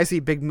 I see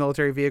big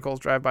military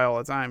vehicles drive by all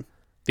the time.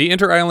 The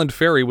Inter-Island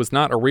Ferry was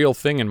not a real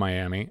thing in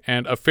Miami,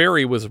 and a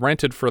ferry was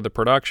rented for the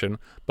production,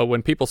 but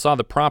when people saw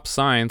the prop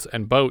signs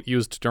and boat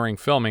used during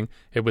filming,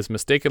 it was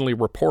mistakenly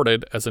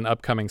reported as an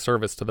upcoming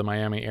service to the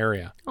Miami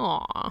area.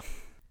 Aww.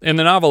 In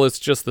the novel, it's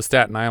just the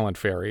Staten Island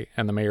Ferry,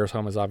 and the mayor's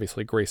home is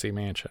obviously Gracie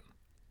Mansion.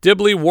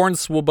 Dibley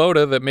warns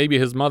Swoboda that maybe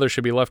his mother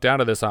should be left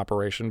out of this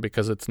operation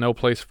because it's no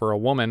place for a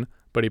woman,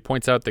 but he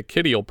points out that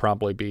Kitty will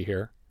probably be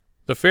here.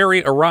 The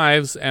ferry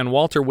arrives, and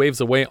Walter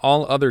waves away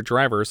all other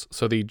drivers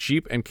so the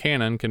Jeep and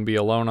cannon can be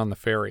alone on the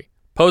ferry.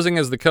 Posing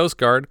as the Coast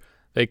Guard,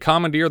 they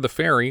commandeer the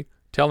ferry,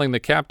 telling the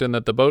captain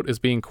that the boat is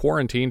being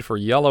quarantined for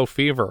yellow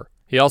fever.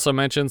 He also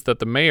mentions that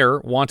the mayor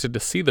wanted to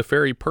see the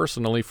ferry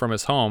personally from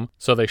his home,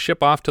 so they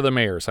ship off to the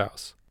mayor's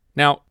house.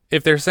 Now,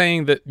 if they're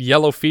saying that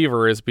yellow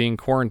fever is being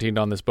quarantined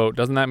on this boat,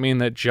 doesn't that mean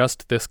that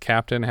just this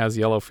captain has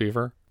yellow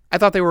fever? I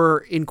thought they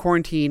were in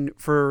quarantine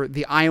for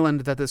the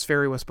island that this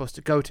ferry was supposed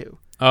to go to.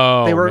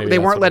 Oh, they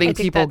weren't letting I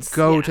think people that's-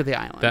 go to the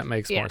island. That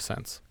makes more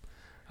sense.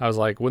 I was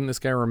like, wouldn't this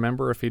guy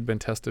remember if he'd been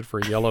tested for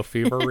yellow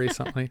fever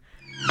recently?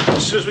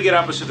 As soon as we get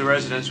opposite the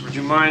residence, would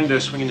you mind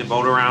swinging the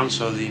boat around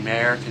so the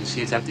mayor can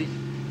see it's empty?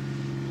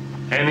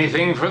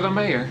 Anything for the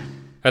mayor.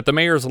 At the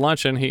mayor's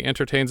luncheon, he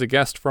entertains a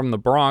guest from the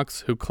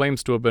Bronx who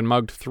claims to have been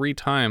mugged 3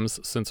 times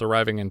since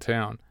arriving in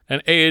town.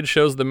 An aide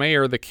shows the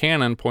mayor the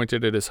cannon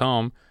pointed at his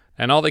home,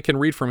 and all they can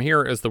read from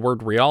here is the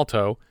word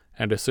Rialto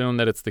and assume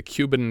that it's the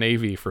Cuban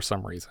Navy for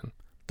some reason.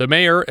 The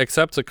mayor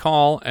accepts a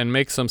call and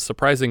makes some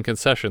surprising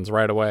concessions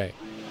right away.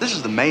 This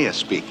is the mayor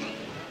speaking.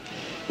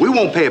 We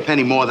won't pay a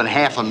penny more than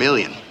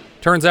 $500,000.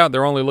 Turns out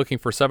they're only looking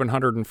for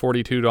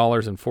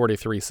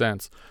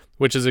 $742.43,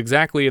 which is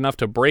exactly enough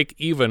to break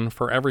even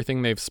for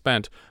everything they've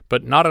spent,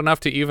 but not enough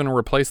to even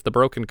replace the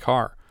broken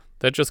car.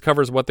 That just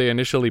covers what they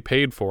initially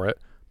paid for it,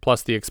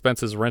 plus the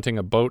expenses renting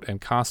a boat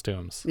and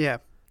costumes. Yeah.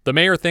 The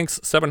mayor thinks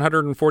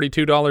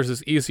 $742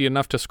 is easy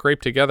enough to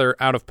scrape together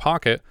out of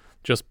pocket,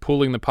 just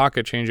pooling the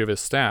pocket change of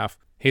his staff.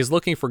 He's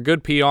looking for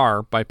good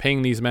PR by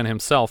paying these men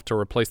himself to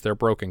replace their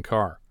broken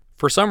car.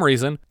 For some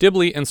reason,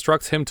 Dibley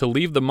instructs him to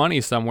leave the money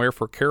somewhere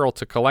for Carol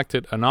to collect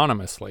it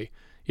anonymously,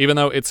 even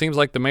though it seems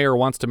like the mayor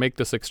wants to make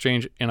this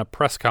exchange in a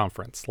press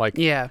conference.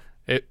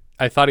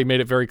 I thought he made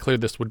it very clear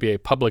this would be a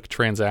public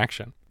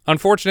transaction.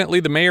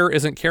 Unfortunately, the mayor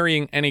isn't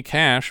carrying any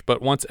cash,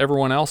 but once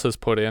everyone else has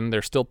put in,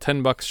 they're still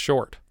 $10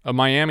 short. A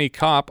Miami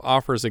cop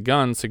offers a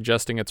gun,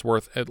 suggesting it's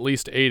worth at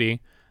least $80,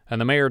 and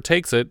the mayor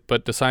takes it,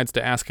 but decides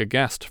to ask a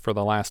guest for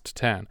the last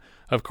 10.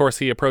 Of course,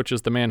 he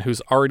approaches the man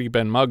who's already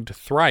been mugged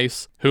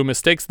thrice, who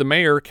mistakes the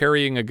mayor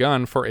carrying a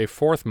gun for a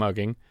 4th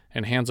mugging,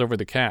 and hands over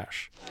the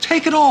cash.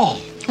 Take it all.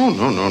 Oh,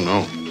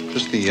 no.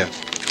 Just the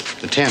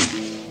 10.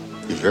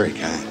 You're very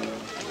kind.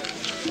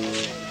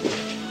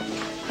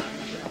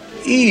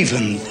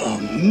 Even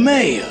the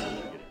mayor.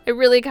 I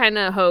really kind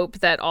of hope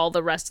that all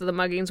the rest of the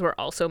muggings were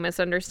also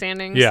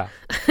misunderstandings. Yeah.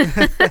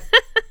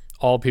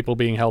 All people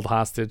being held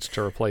hostage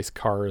to replace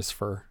cars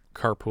for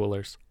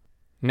carpoolers.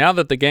 Now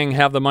that the gang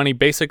have the money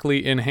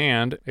basically in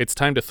hand, it's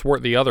time to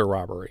thwart the other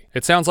robbery.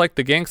 It sounds like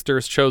the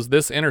gangsters chose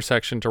this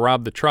intersection to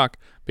rob the truck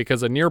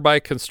because a nearby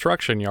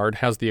construction yard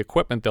has the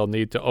equipment they'll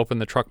need to open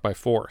the truck by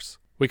force.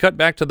 We cut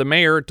back to the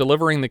mayor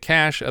delivering the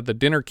cash at the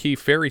Dinner Key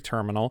ferry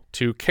terminal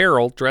to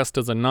Carol dressed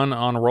as a nun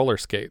on roller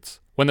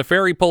skates. When the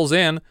ferry pulls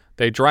in,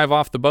 they drive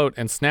off the boat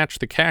and snatch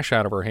the cash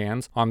out of her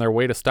hands on their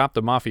way to stop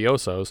the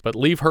mafiosos, but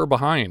leave her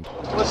behind.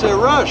 What's their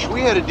rush?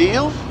 We had a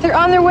deal. They're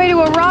on their way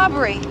to a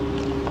robbery.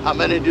 How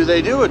many do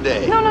they do a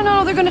day?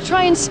 No. They're going to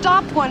try and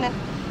stop one, and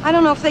I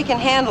don't know if they can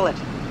handle it.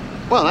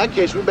 Well, in that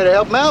case, we better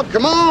help them out.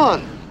 Come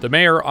on! The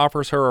mayor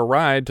offers her a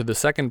ride to the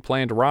second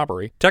planned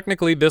robbery.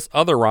 Technically, this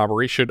other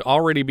robbery should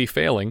already be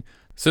failing,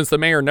 since the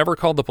mayor never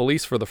called the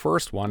police for the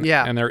first one,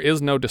 and there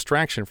is no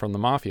distraction from the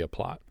mafia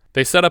plot.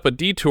 They set up a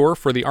detour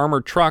for the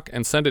armored truck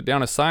and send it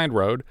down a side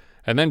road,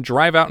 and then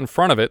drive out in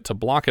front of it to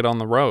block it on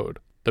the road.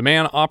 The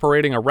man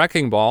operating a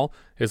wrecking ball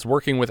is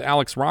working with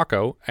Alex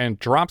Rocco and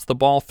drops the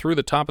ball through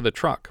the top of the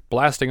truck,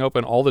 blasting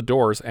open all the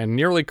doors and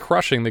nearly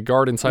crushing the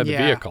guard inside the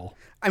vehicle.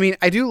 I mean,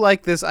 I do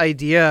like this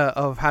idea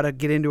of how to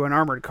get into an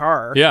armored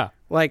car. Yeah.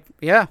 Like,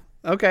 yeah,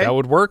 okay. That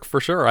would work for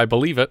sure. I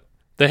believe it.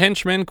 The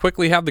henchmen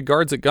quickly have the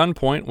guards at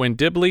gunpoint when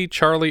Dibley,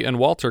 Charlie, and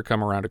Walter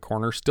come around a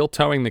corner, still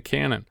towing the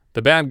cannon.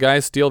 The bad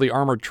guys steal the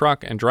armored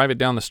truck and drive it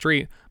down the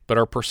street, but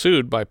are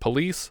pursued by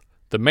police,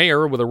 the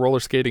mayor with a roller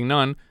skating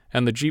nun,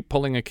 and the Jeep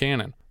pulling a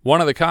cannon.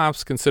 One of the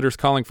cops considers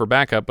calling for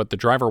backup, but the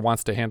driver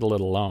wants to handle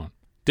it alone.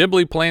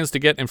 Dibley plans to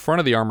get in front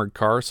of the armored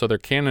car, so their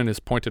cannon is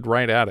pointed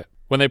right at it.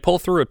 When they pull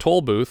through a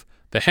toll booth,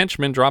 the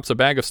henchman drops a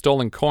bag of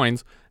stolen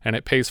coins, and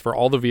it pays for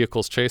all the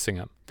vehicles chasing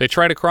him. They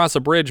try to cross a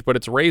bridge, but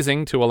it's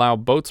raising to allow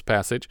boats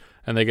passage,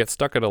 and they get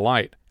stuck at a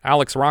light.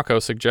 Alex Rocco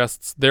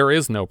suggests there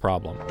is no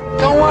problem.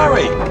 Don't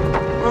worry.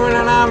 We're in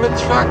an armored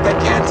truck. They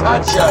can't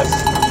touch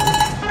us.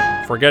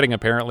 Forgetting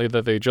apparently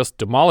that they just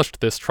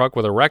demolished this truck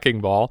with a wrecking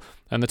ball,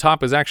 and the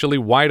top is actually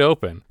wide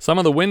open. Some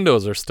of the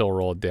windows are still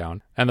rolled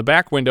down, and the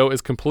back window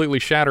is completely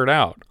shattered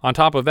out. On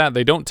top of that,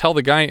 they don't tell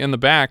the guy in the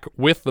back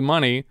with the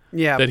money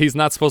that he's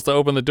not supposed to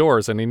open the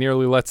doors, and he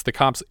nearly lets the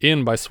cops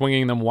in by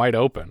swinging them wide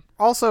open.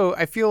 Also,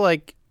 I feel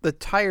like the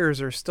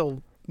tires are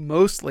still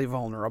mostly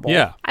vulnerable.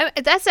 Yeah.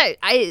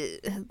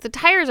 The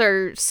tires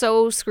are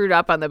so screwed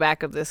up on the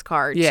back of this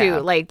car Yeah. too.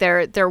 Like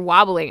they're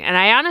wobbling, and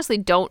I honestly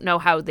don't know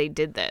how they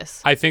did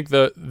this. I think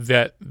that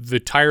the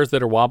tires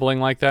that are wobbling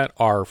like that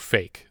are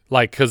fake.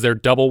 Like, because they're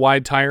double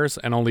wide tires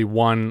and only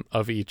one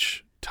of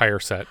each tire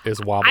set is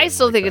wobbling. I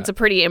still like think that. it's a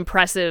pretty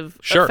impressive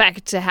Sure.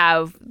 effect to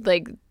have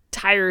like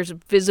tires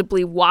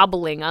visibly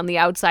wobbling on the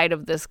outside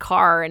of this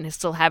car and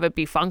still have it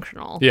be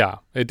functional. Yeah,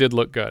 it did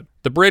look good.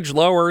 The bridge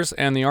lowers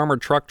and the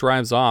armored truck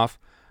drives off.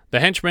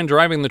 The henchman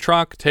driving the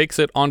truck takes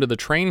it onto the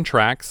train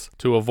tracks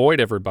to avoid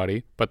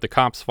everybody, but the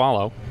cops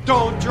follow.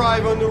 Don't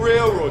drive on the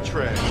railroad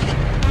track.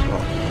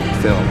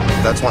 Phil,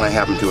 that's one I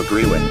happen to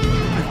agree with.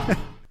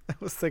 I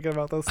was thinking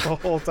about this the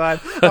whole time.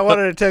 I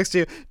wanted to text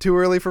you, too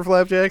early for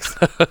flapjacks.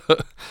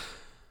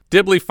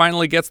 Dibley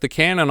finally gets the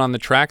cannon on the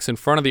tracks in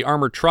front of the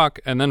armored truck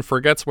and then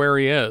forgets where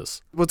he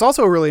is. What's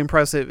also really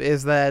impressive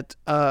is that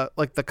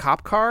like the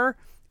cop car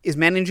is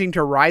managing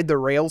to ride the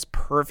rails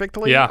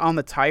perfectly on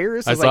the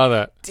tires. I saw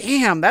that.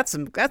 Damn, that's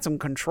some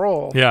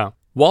control. Yeah.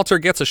 Walter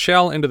gets a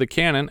shell into the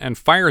cannon and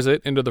fires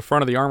it into the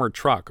front of the armored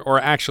truck. Or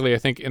actually, I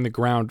think in the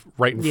ground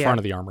right in front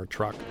of the armored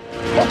truck.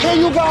 Okay,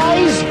 you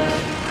guys,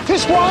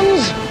 this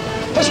one's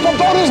for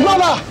Bodhi's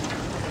mother.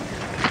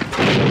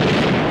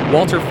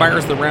 Walter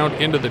fires the round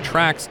into the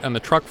tracks and the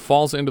truck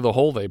falls into the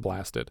hole they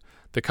blasted.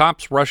 The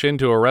cops rush in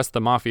to arrest the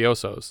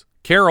mafiosos.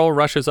 Carol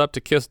rushes up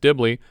to kiss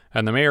Dibley,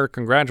 and the mayor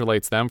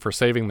congratulates them for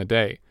saving the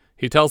day.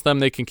 He tells them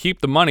they can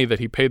keep the money that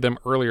he paid them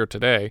earlier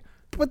today.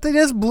 But they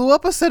just blew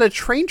up a set of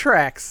train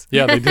tracks.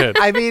 Yeah, they did.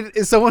 I mean,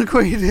 is someone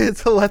going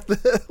to let the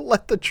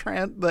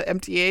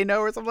MTA know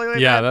or something like that?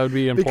 Yeah, that would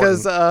be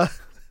important.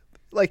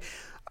 Because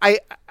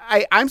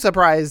I'm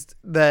surprised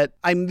that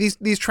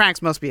these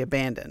tracks must be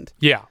abandoned.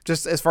 Yeah.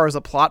 Just as far as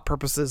the plot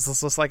purposes,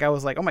 it's just like I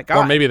was like, oh my god.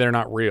 Or maybe they're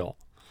not real.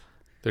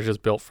 They're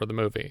just built for the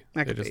movie.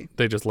 That could be.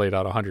 They just laid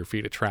out 100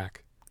 feet of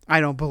track. I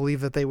don't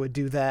believe that they would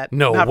do that.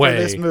 No Not way.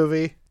 for this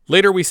movie.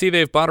 Later, we see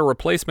they've bought a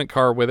replacement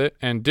car with it,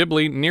 and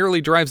Dibley nearly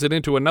drives it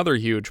into another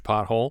huge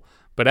pothole,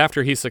 but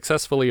after he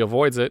successfully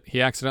avoids it, he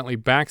accidentally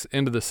backs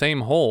into the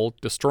same hole,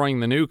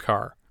 destroying the new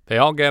car. They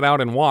all get out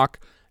and walk,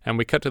 and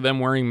we cut to them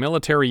wearing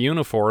military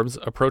uniforms,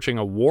 approaching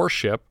a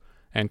warship,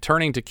 and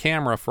turning to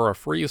camera for a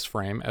freeze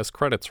frame as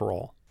credits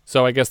roll.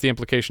 So I guess the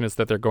implication is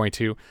that they're going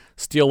to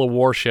steal a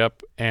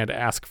warship and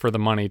ask for the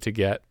money to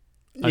get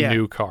a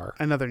new car.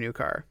 Another new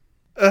car.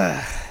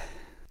 Ugh.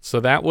 So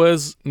that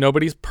was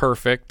Nobody's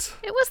Perfect.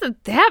 It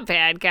wasn't that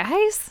bad,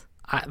 guys.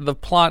 The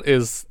plot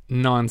is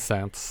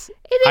nonsense.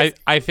 It is,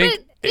 I think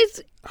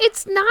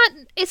It's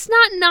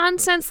not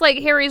nonsense like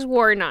Harry's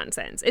War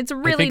nonsense. It's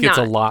really I think not. It's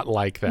a lot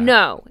like that.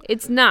 No,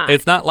 it's not.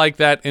 It's not like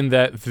that in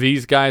that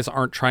these guys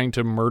aren't trying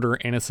to murder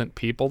innocent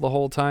people the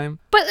whole time.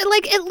 But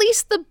like at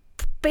least the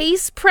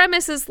base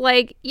premise is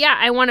like, yeah,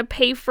 I want to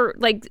pay for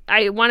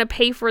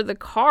the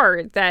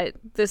car that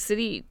the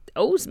city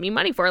owes me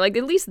money for. Like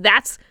at least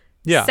that's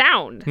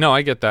sound. No,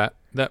 I get that.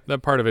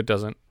 That part of it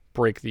doesn't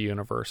break the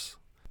universe.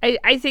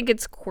 I think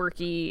it's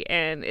quirky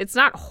and it's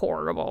not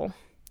horrible.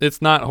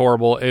 It's not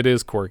horrible. It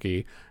is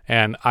quirky.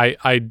 And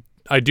I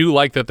do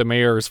like that the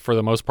mayor is, for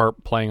the most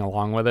part, playing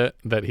along with it,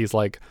 that he's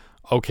like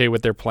okay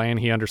with their plan.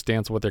 He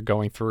understands what they're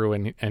going through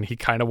and he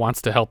kind of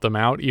wants to help them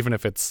out, even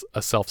if it's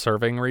a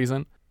self-serving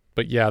reason.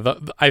 But yeah,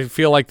 I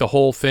feel like the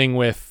whole thing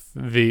with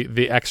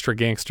the extra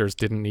gangsters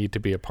didn't need to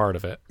be a part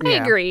of it. I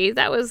agree.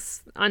 That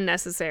was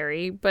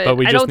unnecessary, but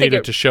we I just don't think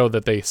needed to show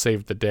that they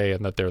saved the day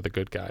and that they're the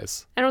good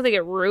guys. I don't think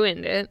it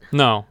ruined it.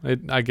 No,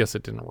 I guess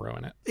it didn't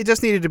ruin it. It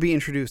just needed to be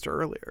introduced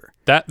earlier.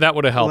 That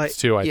would have helped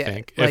too, I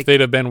think. If they'd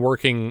have been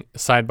working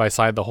side by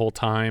side the whole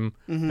time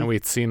and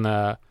we'd seen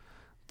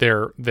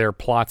their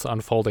plots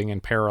unfolding in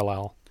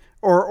parallel.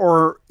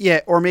 Or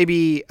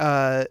maybe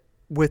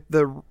with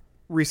the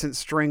recent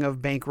string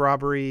of bank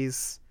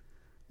robberies,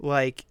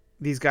 like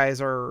these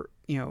guys are,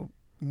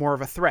 more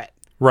of a threat.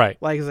 Right.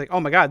 Like it's like, oh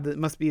my God, that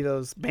must be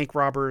those bank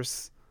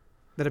robbers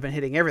that have been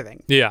hitting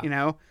everything. Yeah.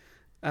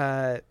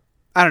 I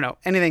don't know.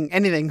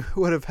 Anything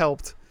would have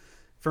helped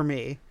for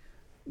me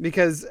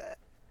because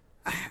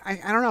I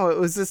don't know. It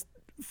was just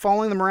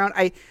following them around.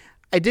 I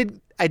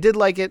did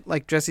like it.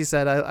 Like Jesse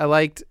said, I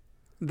liked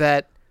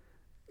that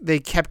they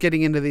kept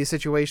getting into these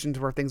situations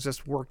where things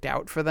just worked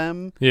out for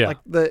them. Yeah. Like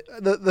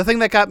the thing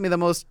that got me the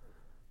most,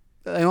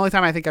 the only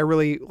time I think I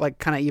really like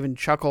kind of even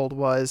chuckled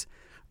was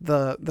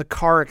the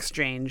car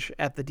exchange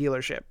at the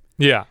dealership.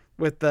 Yeah.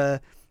 With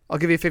I'll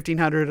give you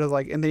 1,500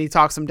 and then he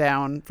talks them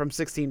down from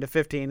 16 to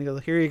 15. He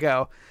goes, here you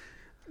go.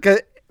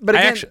 But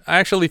again, I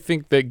actually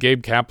think that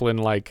Gabe Kaplan,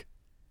 like,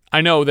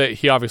 I know that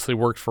he obviously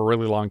worked for a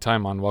really long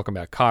time on Welcome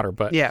Back, Kotter,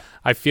 but yeah.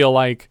 I feel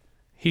like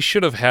he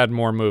should have had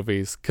more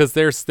movies because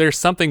there's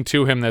something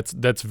to him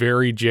that's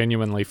very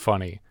genuinely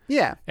funny.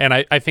 Yeah. And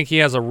I think he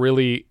has a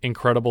really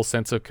incredible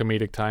sense of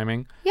comedic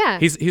timing. Yeah.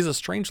 He's a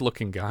strange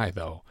looking guy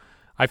though.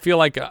 I feel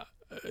like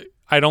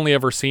I'd only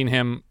ever seen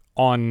him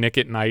on Nick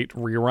at Night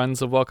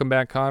reruns of Welcome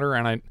Back, Kotter,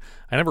 and I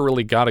never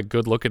really got a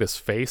good look at his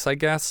face, I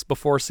guess,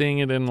 before seeing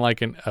it in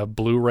like a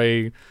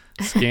Blu-ray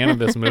scan of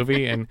this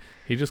movie, and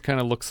he just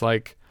kind of looks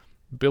like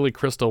Billy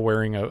Crystal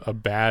wearing a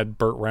bad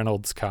Burt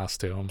Reynolds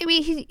costume. I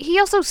mean, he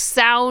also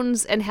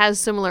sounds and has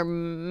similar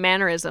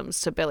mannerisms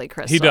to Billy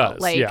Crystal. He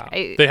does, like, yeah.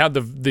 They have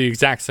the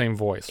exact same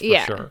voice, for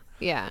sure.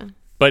 Yeah.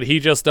 But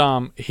he just,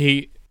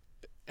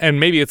 and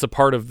maybe it's a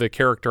part of the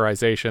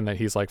characterization that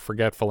he's like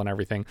forgetful and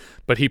everything,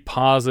 but he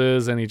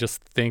pauses and he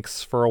just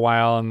thinks for a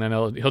while, and then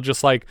he'll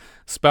just like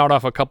spout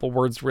off a couple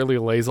words really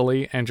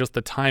lazily, and just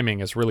the timing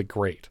is really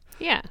great.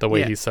 Yeah. The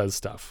way he says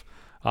stuff.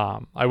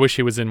 I wish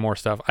he was in more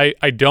stuff.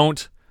 I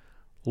don't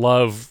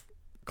love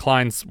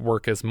Klein's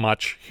work as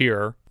much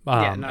here.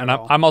 And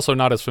I'm also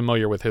not as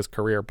familiar with his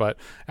career, but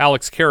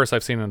Alex Karras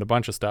I've seen in a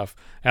bunch of stuff,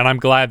 and I'm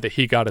glad that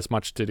he got as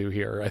much to do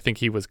here. I think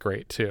he was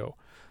great too.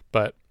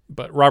 But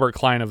Robert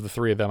Klein, of the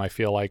three of them, I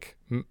feel like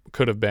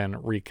could have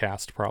been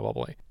recast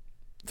probably.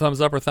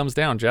 Thumbs up or thumbs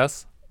down,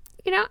 Jess?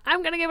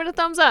 I'm going to give it a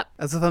thumbs up.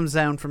 That's a thumbs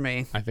down for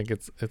me. I think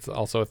it's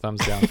also a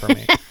thumbs down for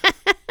me.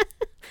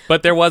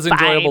 But there was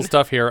enjoyable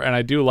stuff here, and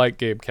I do like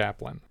Gabe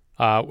Kaplan.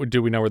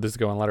 Do we know where this is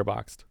going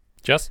Letterboxd?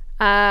 Jess?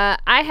 I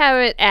have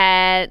it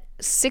at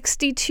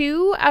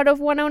 62 out of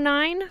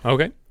 109.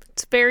 Okay.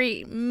 It's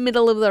very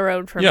middle of the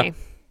road for me.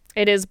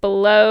 It is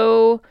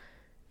below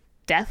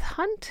Death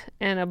Hunt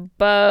and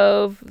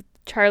above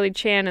Charlie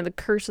Chan and The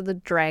Curse of the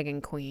Dragon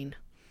Queen.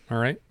 All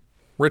right.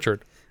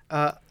 Richard?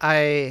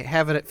 I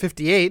have it at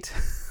 58.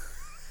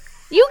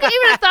 You gave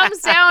it a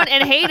thumbs down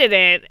and hated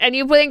it, and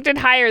you blinked it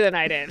higher than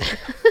I did.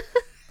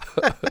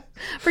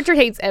 Richard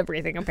hates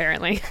everything,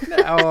 apparently.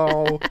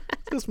 No,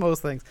 just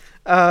most things.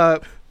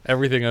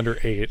 Everything under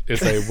 8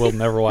 is a we'll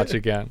never watch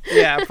again.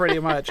 Yeah, pretty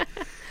much.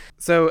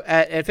 So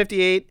at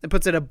 58, it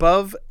puts it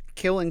above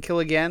Kill and Kill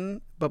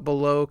Again, but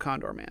below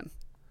Condor Man.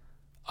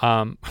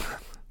 I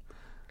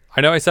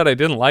know I said I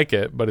didn't like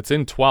it, but it's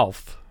in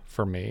 12th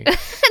for me.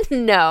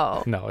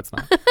 No, it's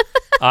not.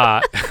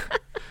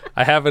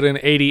 I have it in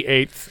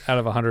 88th out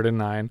of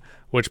 109,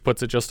 which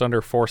puts it just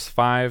under Force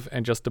 5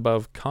 and just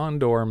above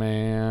Condor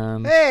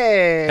Man.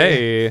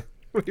 Hey!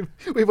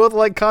 We both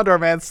like Condor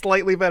Man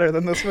slightly better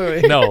than this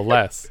movie. No,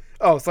 less.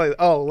 Slightly.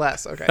 Oh,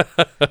 less. Okay.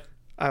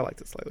 I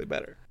liked it slightly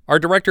better. Our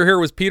director here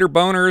was Peter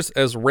Boners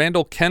as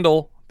Randall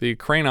Kendall, the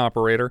crane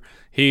operator.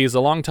 He's a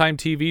longtime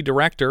TV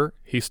director.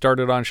 He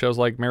started on shows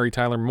like Mary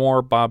Tyler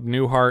Moore, Bob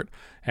Newhart,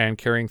 and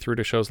carrying through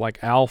to shows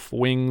like Alf,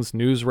 Wings,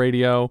 News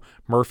Radio,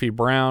 Murphy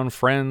Brown,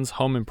 Friends,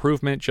 Home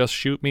Improvement, Just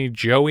Shoot Me,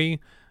 Joey,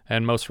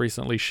 and most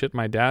recently Shit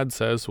My Dad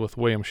Says with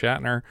William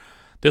Shatner.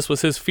 This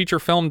was his feature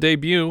film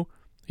debut.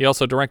 He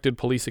also directed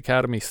Police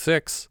Academy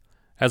 6,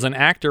 As an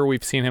actor,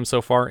 we've seen him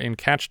so far in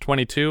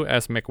Catch-22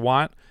 as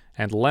McWatt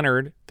and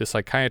Leonard, the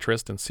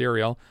psychiatrist in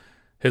Serial.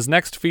 His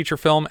next feature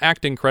film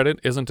acting credit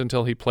isn't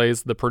until he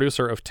plays the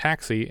producer of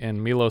Taxi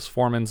in Milos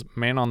Forman's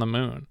Man on the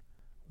Moon.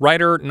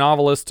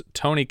 Writer-novelist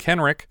Tony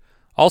Kenrick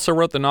also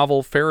wrote the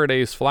novel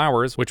Faraday's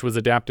Flowers, which was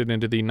adapted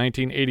into the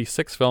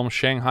 1986 film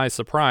Shanghai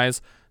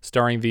Surprise,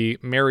 starring the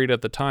married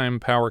at the time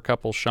power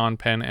couple Sean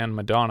Penn and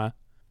Madonna.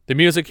 The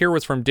music here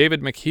was from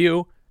David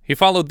McHugh. He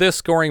followed this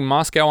scoring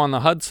Moscow on the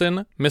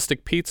Hudson,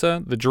 Mystic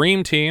Pizza, The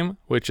Dream Team,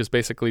 which is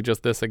basically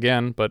just this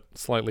again, but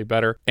slightly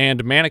better,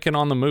 and Mannequin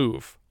on the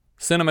Move.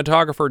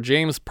 Cinematographer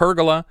James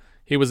Pergola,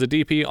 he was a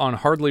DP on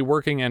Hardly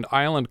Working and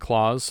Island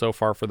Claws so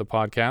far for the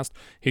podcast.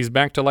 He's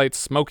back to light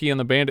Smokey and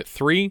the Bandit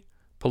 3,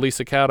 Police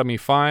Academy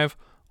 5,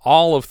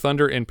 all of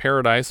Thunder in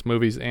Paradise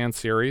movies and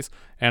series,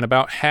 and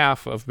about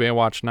half of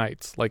Baywatch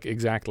Nights, like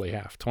exactly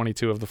half,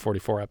 22 of the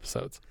 44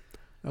 episodes.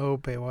 Oh,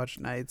 Baywatch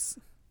Nights.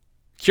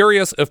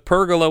 Curious if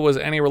pergola was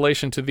any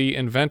relation to the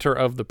inventor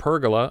of the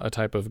pergola, a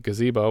type of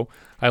gazebo.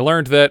 I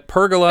learned that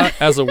pergola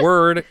as a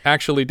word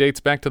actually dates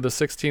back to the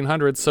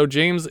 1600s, so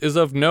James is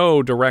of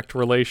no direct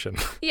relation.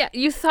 Yeah,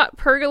 you thought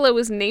pergola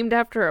was named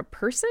after a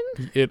person?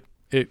 It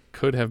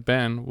could have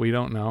been. We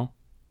don't know.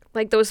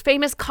 Like those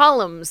famous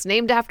columns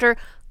named after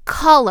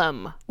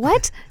Column.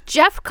 What?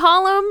 Jeff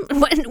Column?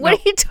 What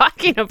are you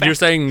talking about? You're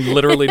saying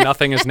literally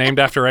nothing is named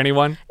after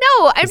anyone?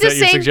 No, I'm is just that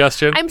your saying.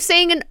 Suggestion? I'm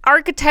saying an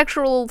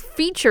architectural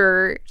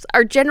feature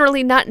are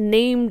generally not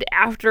named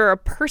after a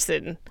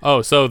person.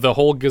 Oh, so the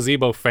whole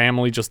gazebo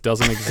family just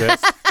doesn't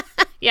exist?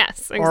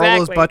 Yes, exactly. Or all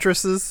those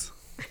buttresses?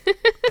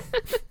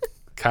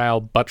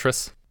 Kyle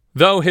Buttress.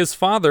 Though his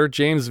father,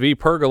 James V.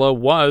 Pergola,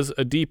 was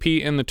a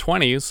DP in the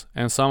 20s,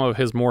 and some of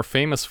his more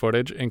famous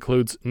footage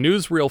includes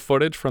newsreel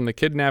footage from the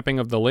kidnapping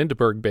of the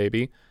Lindbergh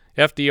baby,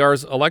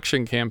 FDR's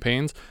election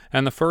campaigns,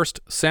 and the first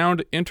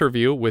sound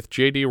interview with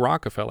J.D.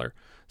 Rockefeller.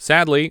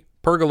 Sadly,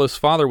 Pergola's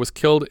father was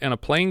killed in a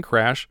plane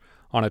crash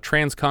on a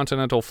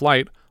transcontinental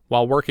flight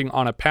while working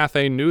on a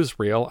Pathé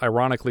newsreel,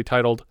 ironically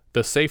titled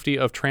The Safety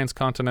of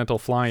Transcontinental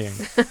Flying.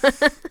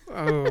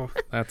 Oh,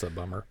 that's a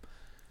bummer.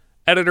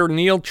 Editor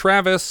Neil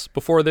Travis.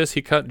 Before this,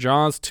 he cut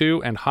Jaws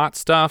 2 and Hot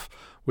Stuff.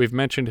 We've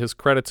mentioned his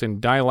credits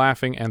in Die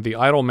Laughing and The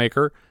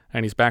Idolmaker,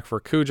 and he's back for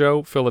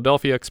Cujo,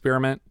 Philadelphia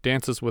Experiment,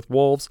 Dances with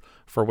Wolves,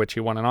 for which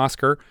he won an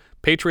Oscar,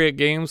 Patriot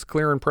Games,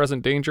 Clear and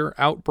Present Danger,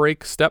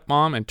 Outbreak,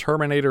 Stepmom, and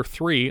Terminator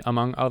 3,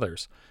 among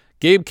others.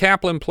 Gabe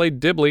Kaplan played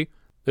Dibley.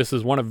 This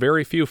is one of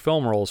very few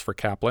film roles for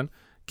Kaplan.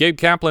 Gabe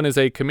Kaplan is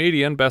a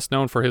comedian best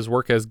known for his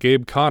work as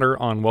Gabe Cotter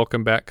on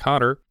Welcome Back,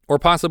 Kotter, or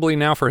possibly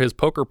now for his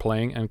poker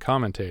playing and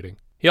commentating.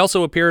 He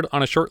also appeared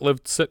on a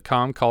short-lived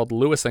sitcom called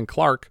Lewis and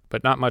Clark,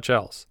 but not much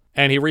else.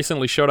 And he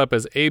recently showed up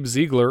as Abe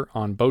Ziegler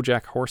on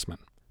BoJack Horseman.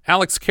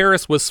 Alex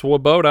Karras was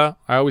Swoboda.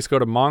 I always go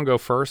to Mongo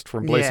first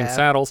from Blazing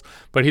Saddles,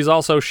 but he's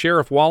also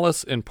Sheriff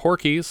Wallace in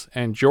Porky's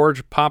and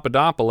George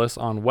Papadopoulos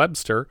on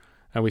Webster,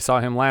 and we saw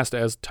him last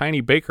as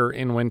Tiny Baker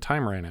in When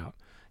Time Ran Out.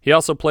 He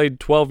also played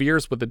 12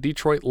 years with the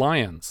Detroit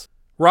Lions.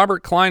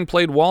 Robert Klein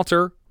played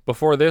Walter.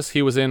 Before this,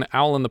 he was in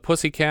Owl and the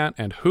Pussycat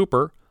and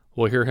Hooper.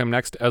 We'll hear him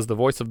next as the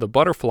voice of the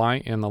butterfly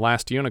in The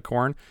Last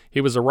Unicorn.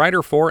 He was a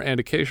writer for and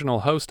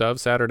occasional host of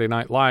Saturday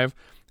Night Live.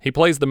 He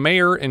plays the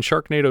mayor in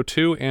Sharknado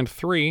 2 and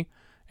 3,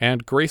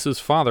 and Grace's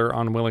father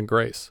on Will and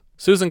Grace.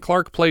 Susan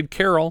Clark played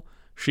Carol.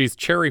 She's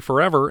Cherry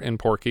Forever in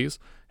Porky's,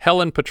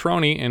 Helen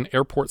Petroni in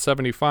Airport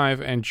 75,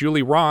 and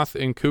Julie Roth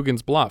in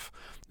Coogan's Bluff.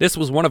 This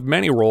was one of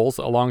many roles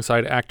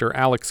alongside actor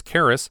Alex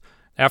Karras,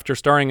 after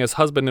starring as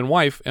husband and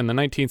wife in the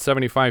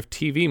 1975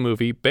 TV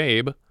movie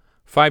Babe.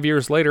 5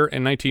 years later,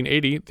 in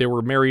 1980, they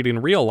were married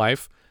in real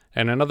life,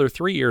 and another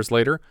 3 years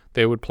later,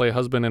 they would play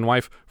husband and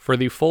wife for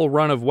the full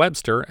run of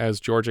Webster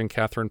as George and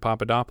Catherine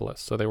Papadopoulos.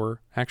 So they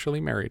were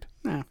actually married.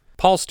 Yeah.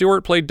 Paul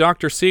Stewart played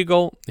Dr.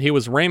 Siegel. He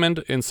was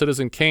Raymond in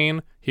Citizen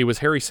Kane. He was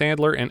Harry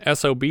Sandler in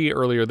S.O.B.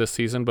 earlier this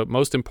season, but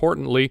most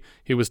importantly,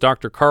 he was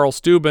Dr. Carl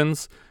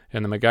Steubens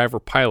in the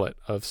MacGyver pilot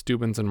of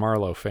Steubens and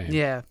Marlowe fame.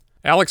 Yeah.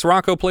 Alex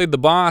Rocco played the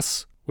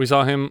boss. We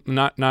saw him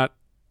not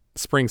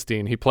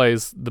Springsteen. He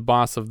plays the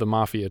boss of the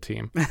mafia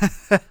team.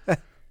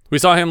 We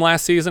saw him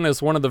last season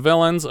as one of the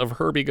villains of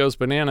Herbie Goes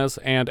Bananas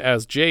and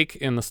as Jake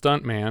in The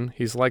Stuntman.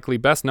 He's likely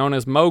best known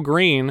as Mo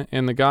Green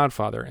in The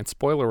Godfather. And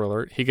spoiler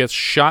alert, he gets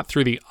shot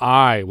through the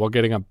eye while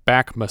getting a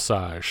back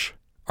massage.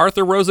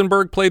 Arthur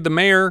Rosenberg played the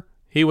mayor.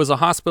 He was a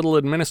hospital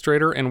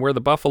administrator in Where the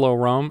Buffalo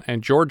Roam,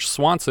 and George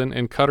Swanson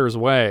in Cutter's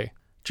Way.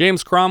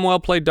 James Cromwell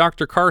played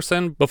Dr.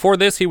 Carson. Before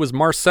this, he was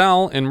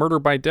Marcel in Murder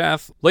by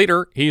Death.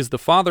 Later, he's the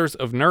Fathers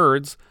of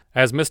Nerds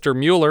as Mr.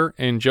 Mueller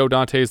in Joe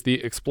Dante's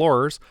The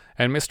Explorers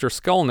and Mr.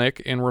 Skolnick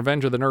in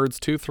Revenge of the Nerds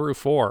 2 through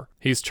 4.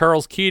 He's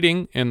Charles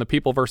Keating in The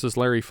People vs.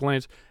 Larry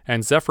Flint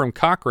and Zephram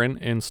Cochrane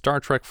in Star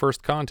Trek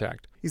First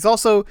Contact. He's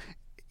also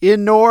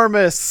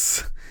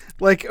enormous.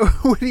 Like,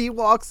 when he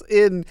walks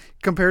in,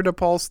 compared to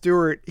Paul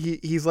Stewart,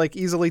 he's like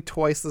easily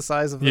twice the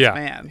size of this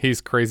man.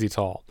 He's crazy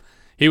tall.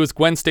 He was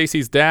Gwen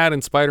Stacy's dad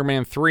in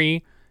Spider-Man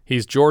 3.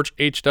 He's George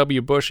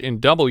H.W. Bush in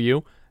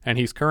W. and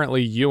he's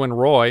currently Ewan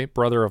Roy,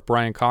 brother of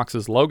Brian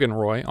Cox's Logan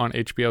Roy, on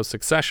HBO's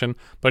Succession,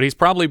 but he's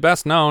probably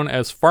best known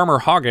as Farmer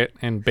Hoggett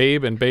in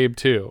Babe and Babe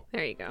 2.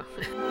 There you go.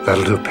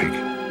 That'll do, Pig.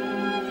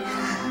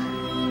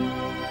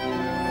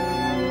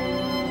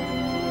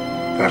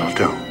 That'll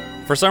do.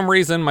 For some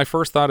reason, my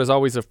first thought is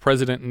always of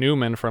President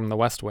Newman from The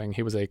West Wing.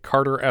 He was a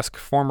Carter-esque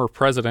former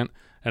president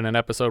in an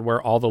episode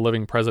where all the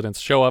living presidents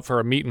show up for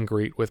a meet and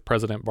greet with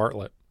President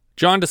Bartlett.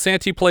 John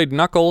DeSanti played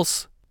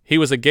Knuckles. He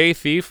was a gay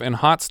thief in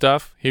Hot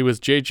Stuff. He was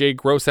J.J.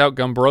 Grossout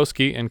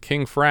Gombrowski in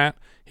King Frat.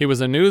 He was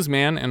a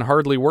newsman in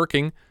Hardly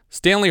Working.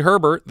 Stanley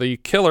Herbert, the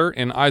killer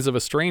in Eyes of a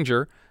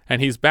Stranger.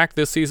 And he's back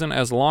this season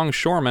as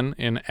Longshoreman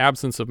in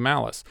Absence of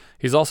Malice.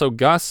 He's also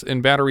Gus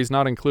in Batteries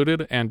Not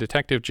Included and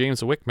Detective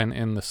James Wickman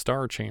in The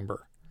Star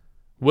Chamber.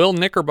 Will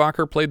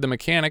Knickerbocker played the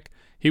mechanic.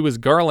 He was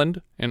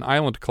Garland in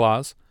Island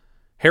Clause.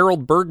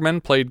 Harold Bergman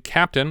played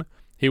Captain.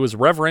 He was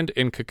Reverend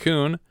in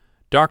Cocoon,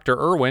 Dr.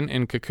 Irwin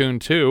in Cocoon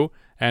 2,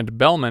 and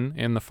Bellman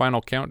in The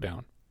Final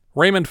Countdown.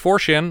 Raymond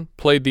Forshin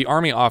played the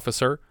army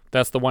officer.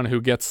 That's the one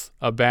who gets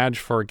a badge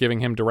for giving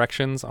him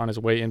directions on his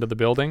way into the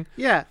building.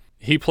 Yeah.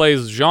 He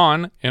plays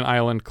Jean in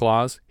Island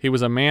Clause. He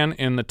was a man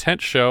in The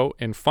Tent Show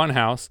in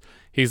Funhouse.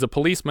 He's a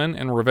policeman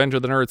in Revenge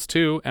of the Nerds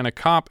 2 and a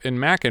cop in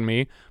Mac and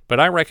Me, but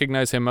I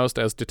recognize him most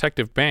as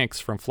Detective Banks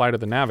from Flight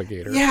of the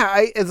Navigator.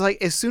 Yeah, it's like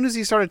as soon as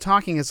he started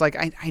talking, it's like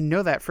I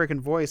know that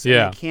freaking voice. And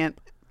yeah, I can't.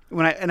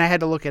 I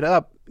had to look it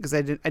up because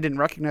I didn't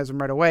recognize him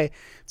right away.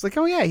 It's like,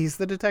 oh yeah, he's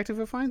the detective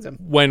who finds him.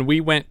 When we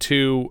went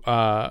to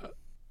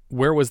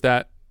where was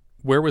that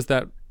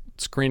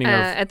screening of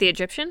at the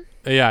Egyptian?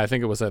 Yeah, I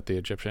think it was at the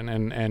Egyptian,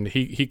 and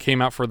he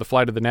came out for the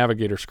Flight of the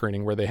Navigator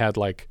screening where they had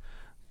like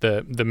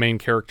the main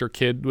character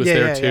kid was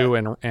there too,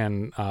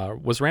 and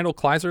was Randall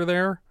Kleiser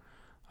there?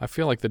 I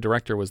feel like the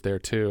director was there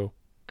too.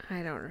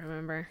 I don't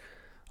remember.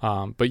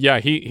 But yeah,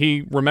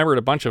 he remembered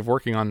a bunch of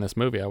working on this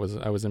movie. I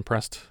was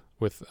impressed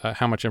with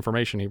how much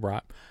information he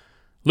brought.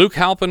 Luke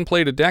Halpin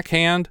played a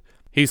deckhand.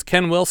 He's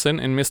Ken Wilson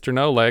in Mr.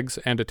 No Legs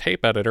and a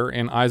tape editor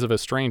in Eyes of a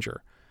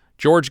Stranger.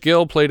 George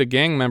Gill played a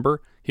gang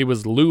member. He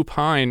was Lou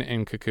Pine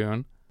in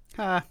Cocoon.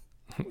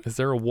 Is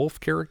there a wolf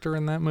character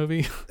in that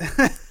movie?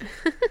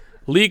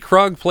 Lee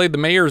Krug played the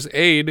mayor's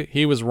aide.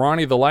 He was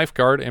Ronnie the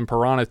lifeguard in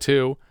Piranha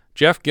 2.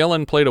 Jeff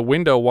Gillen played a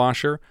window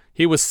washer.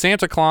 He was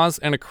Santa Claus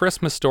in A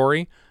Christmas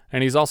Story,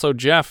 and he's also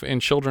Jeff in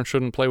Children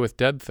Shouldn't Play with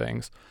Dead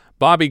Things.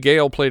 Bobby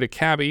Gale played a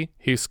cabbie.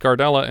 He's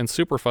Scardella in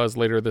Superfuzz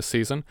later this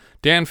season.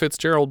 Dan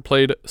Fitzgerald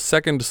played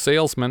second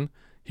salesman.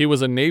 He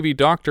was a Navy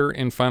doctor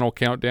in Final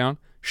Countdown,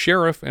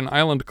 sheriff in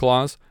Island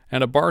Clause,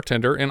 and a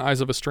bartender in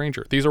Eyes of a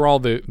Stranger. These are all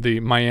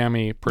the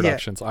Miami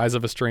productions. Yeah. Eyes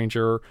of a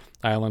Stranger,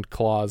 Island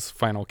Clause,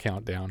 Final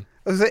Countdown.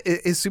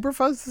 Is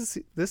Superfuzz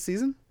this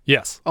season?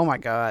 Yes. Oh my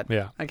God.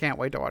 Yeah. I can't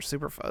wait to watch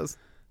Superfuzz.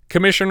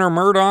 Commissioner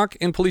Murdoch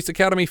in Police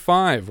Academy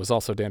 5 was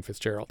also Dan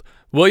Fitzgerald.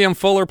 William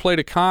Fuller played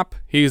a cop.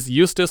 He's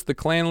Eustace, the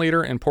clan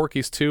leader in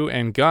Porky's 2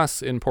 and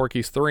Gus in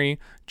Porky's 3.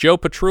 Joe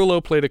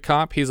Petrullo played a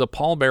cop. He's a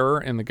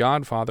pallbearer in The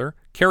Godfather.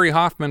 Kerry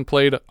Hoffman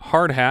played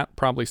Hard Hat,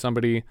 probably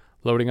somebody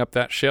loading up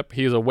that ship.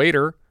 He's a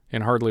waiter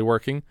in Hardly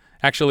Working.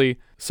 Actually,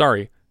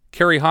 sorry,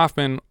 Kerry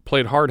Hoffman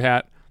played Hard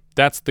Hat.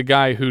 That's the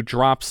guy who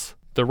drops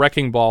the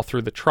wrecking ball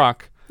through the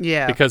truck.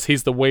 Yeah. Because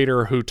he's the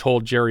waiter who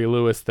told Jerry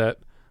Lewis that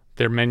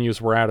their menus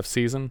were out of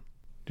season.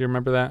 Do you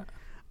remember that?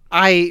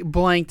 I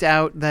blanked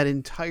out that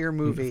entire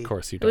movie. Of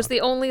course you don't. It was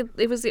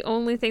the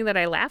only thing that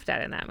I laughed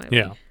at in that movie.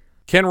 Yeah.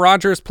 Ken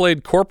Rogers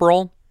played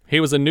Corporal. He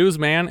was a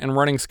newsman in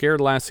Running Scared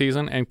last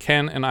season, and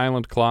Ken in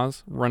Island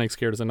Clause. Running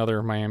Scared is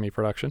another Miami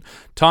production.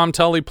 Tom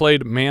Tully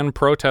played Man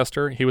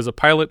Protester. He was a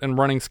pilot in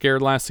Running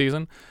Scared last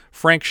season.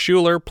 Frank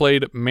Schuler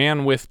played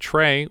Man with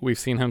Trey. We've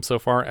seen him so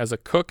far as a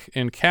cook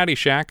in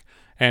Caddyshack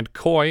and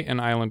Coy in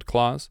Island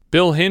Clause.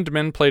 Bill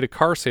Hindman played a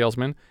car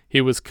salesman.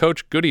 He was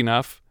Coach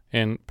Goodenough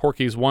in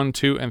Porky's 1,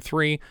 2, and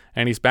 3,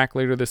 and he's back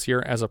later this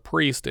year as a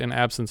priest in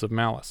Absence of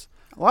Malice.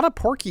 A lot of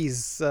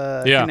Porky's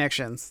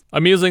connections.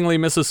 Amusingly,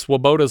 Mrs.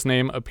 Swoboda's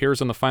name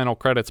appears in the final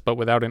credits, but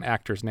without an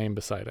actor's name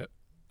beside it.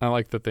 I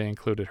like that they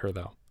included her,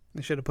 though.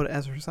 They should have put it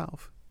as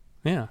herself.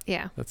 Yeah.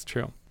 Yeah. That's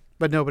true.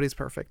 But nobody's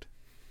perfect.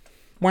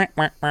 Wah,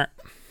 wah, wah.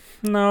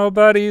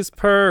 Nobody's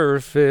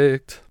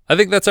perfect. I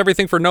think that's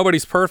everything for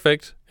Nobody's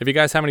Perfect. If you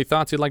guys have any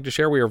thoughts you'd like to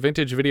share, we are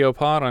Vintage Video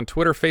Pod on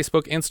Twitter,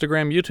 Facebook,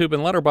 Instagram, YouTube,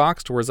 and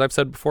Letterboxd, where, as I've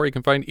said before, you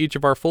can find each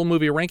of our full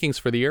movie rankings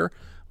for the year.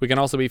 We can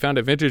also be found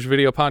at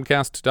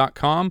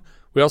vintagevideopodcast.com.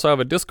 We also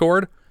have a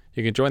Discord.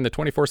 You can join the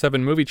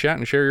 24/7 movie chat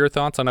and share your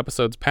thoughts on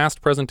episodes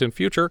past, present, and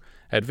future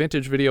at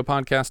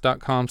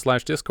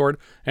vintagevideopodcast.com/Discord.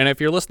 And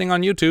if you're listening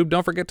on YouTube,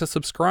 don't forget to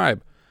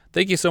subscribe.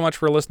 Thank you so much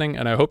for listening,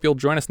 and I hope you'll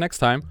join us next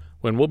time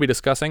when we'll be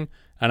discussing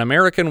An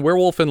American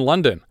Werewolf in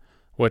London,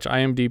 which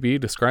IMDb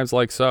describes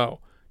like so.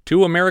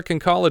 2 American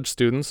college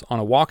students on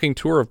a walking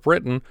tour of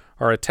Britain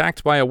are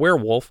attacked by a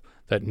werewolf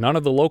that none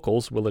of the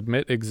locals will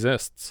admit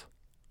exists.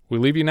 We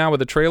leave you now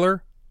with a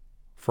trailer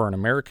for An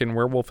American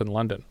Werewolf in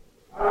London.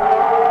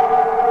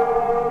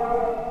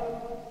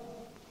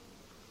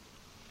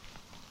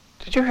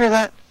 Did you hear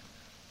that?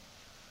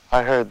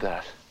 I heard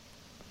that.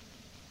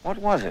 What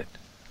was it?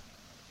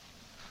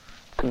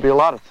 Could be a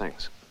lot of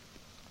things.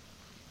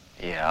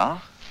 Yeah?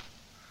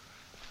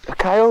 A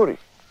coyote.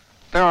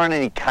 There aren't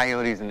any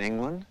coyotes in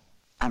England.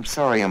 I'm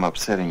sorry I'm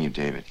upsetting you,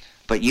 David,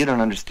 but you don't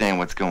understand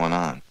what's going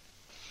on.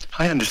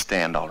 I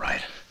understand, all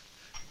right.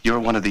 You're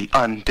one of the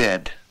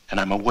undead, and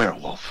I'm a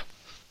werewolf.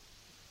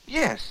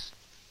 Yes,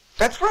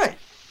 that's right.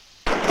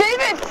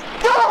 David,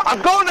 stop!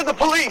 I'm going to the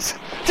police.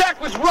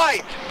 Jack was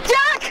right.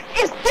 Jack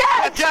is dead!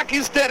 Yeah, Jack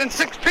is dead, and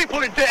 6 people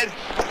are dead.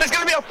 There's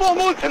going to be a full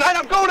moon tonight.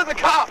 I'm going to the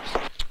cops.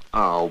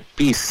 Oh,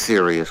 be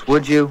serious,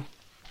 would you?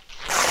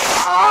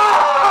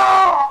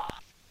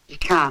 You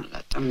can't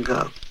let them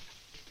go.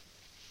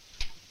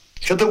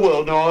 Should the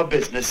world know our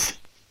business?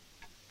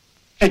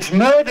 It's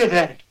murder,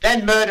 then.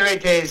 Then murder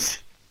it is.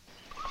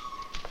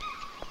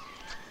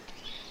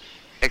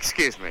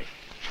 Excuse me.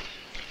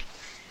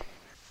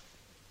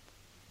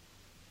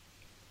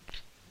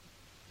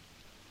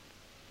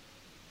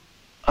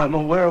 I'm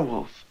a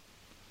werewolf.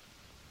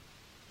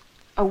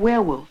 A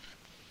werewolf.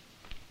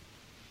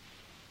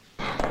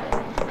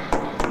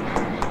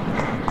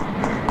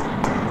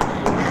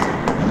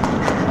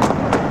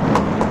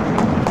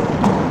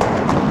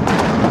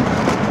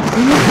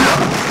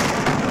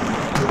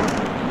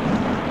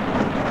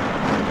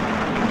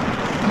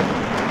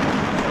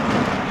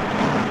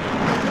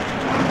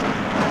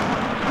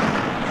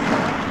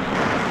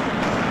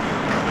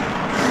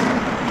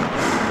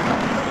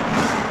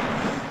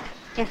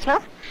 Yes,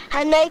 ma'am.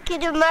 A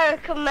naked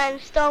American man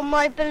stole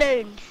my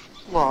balloons.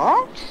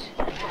 What?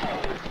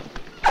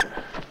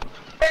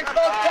 It's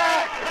not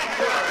Jack!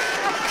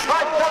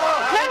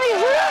 Let me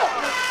through!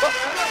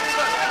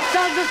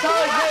 Stand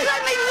aside,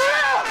 Let me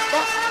through!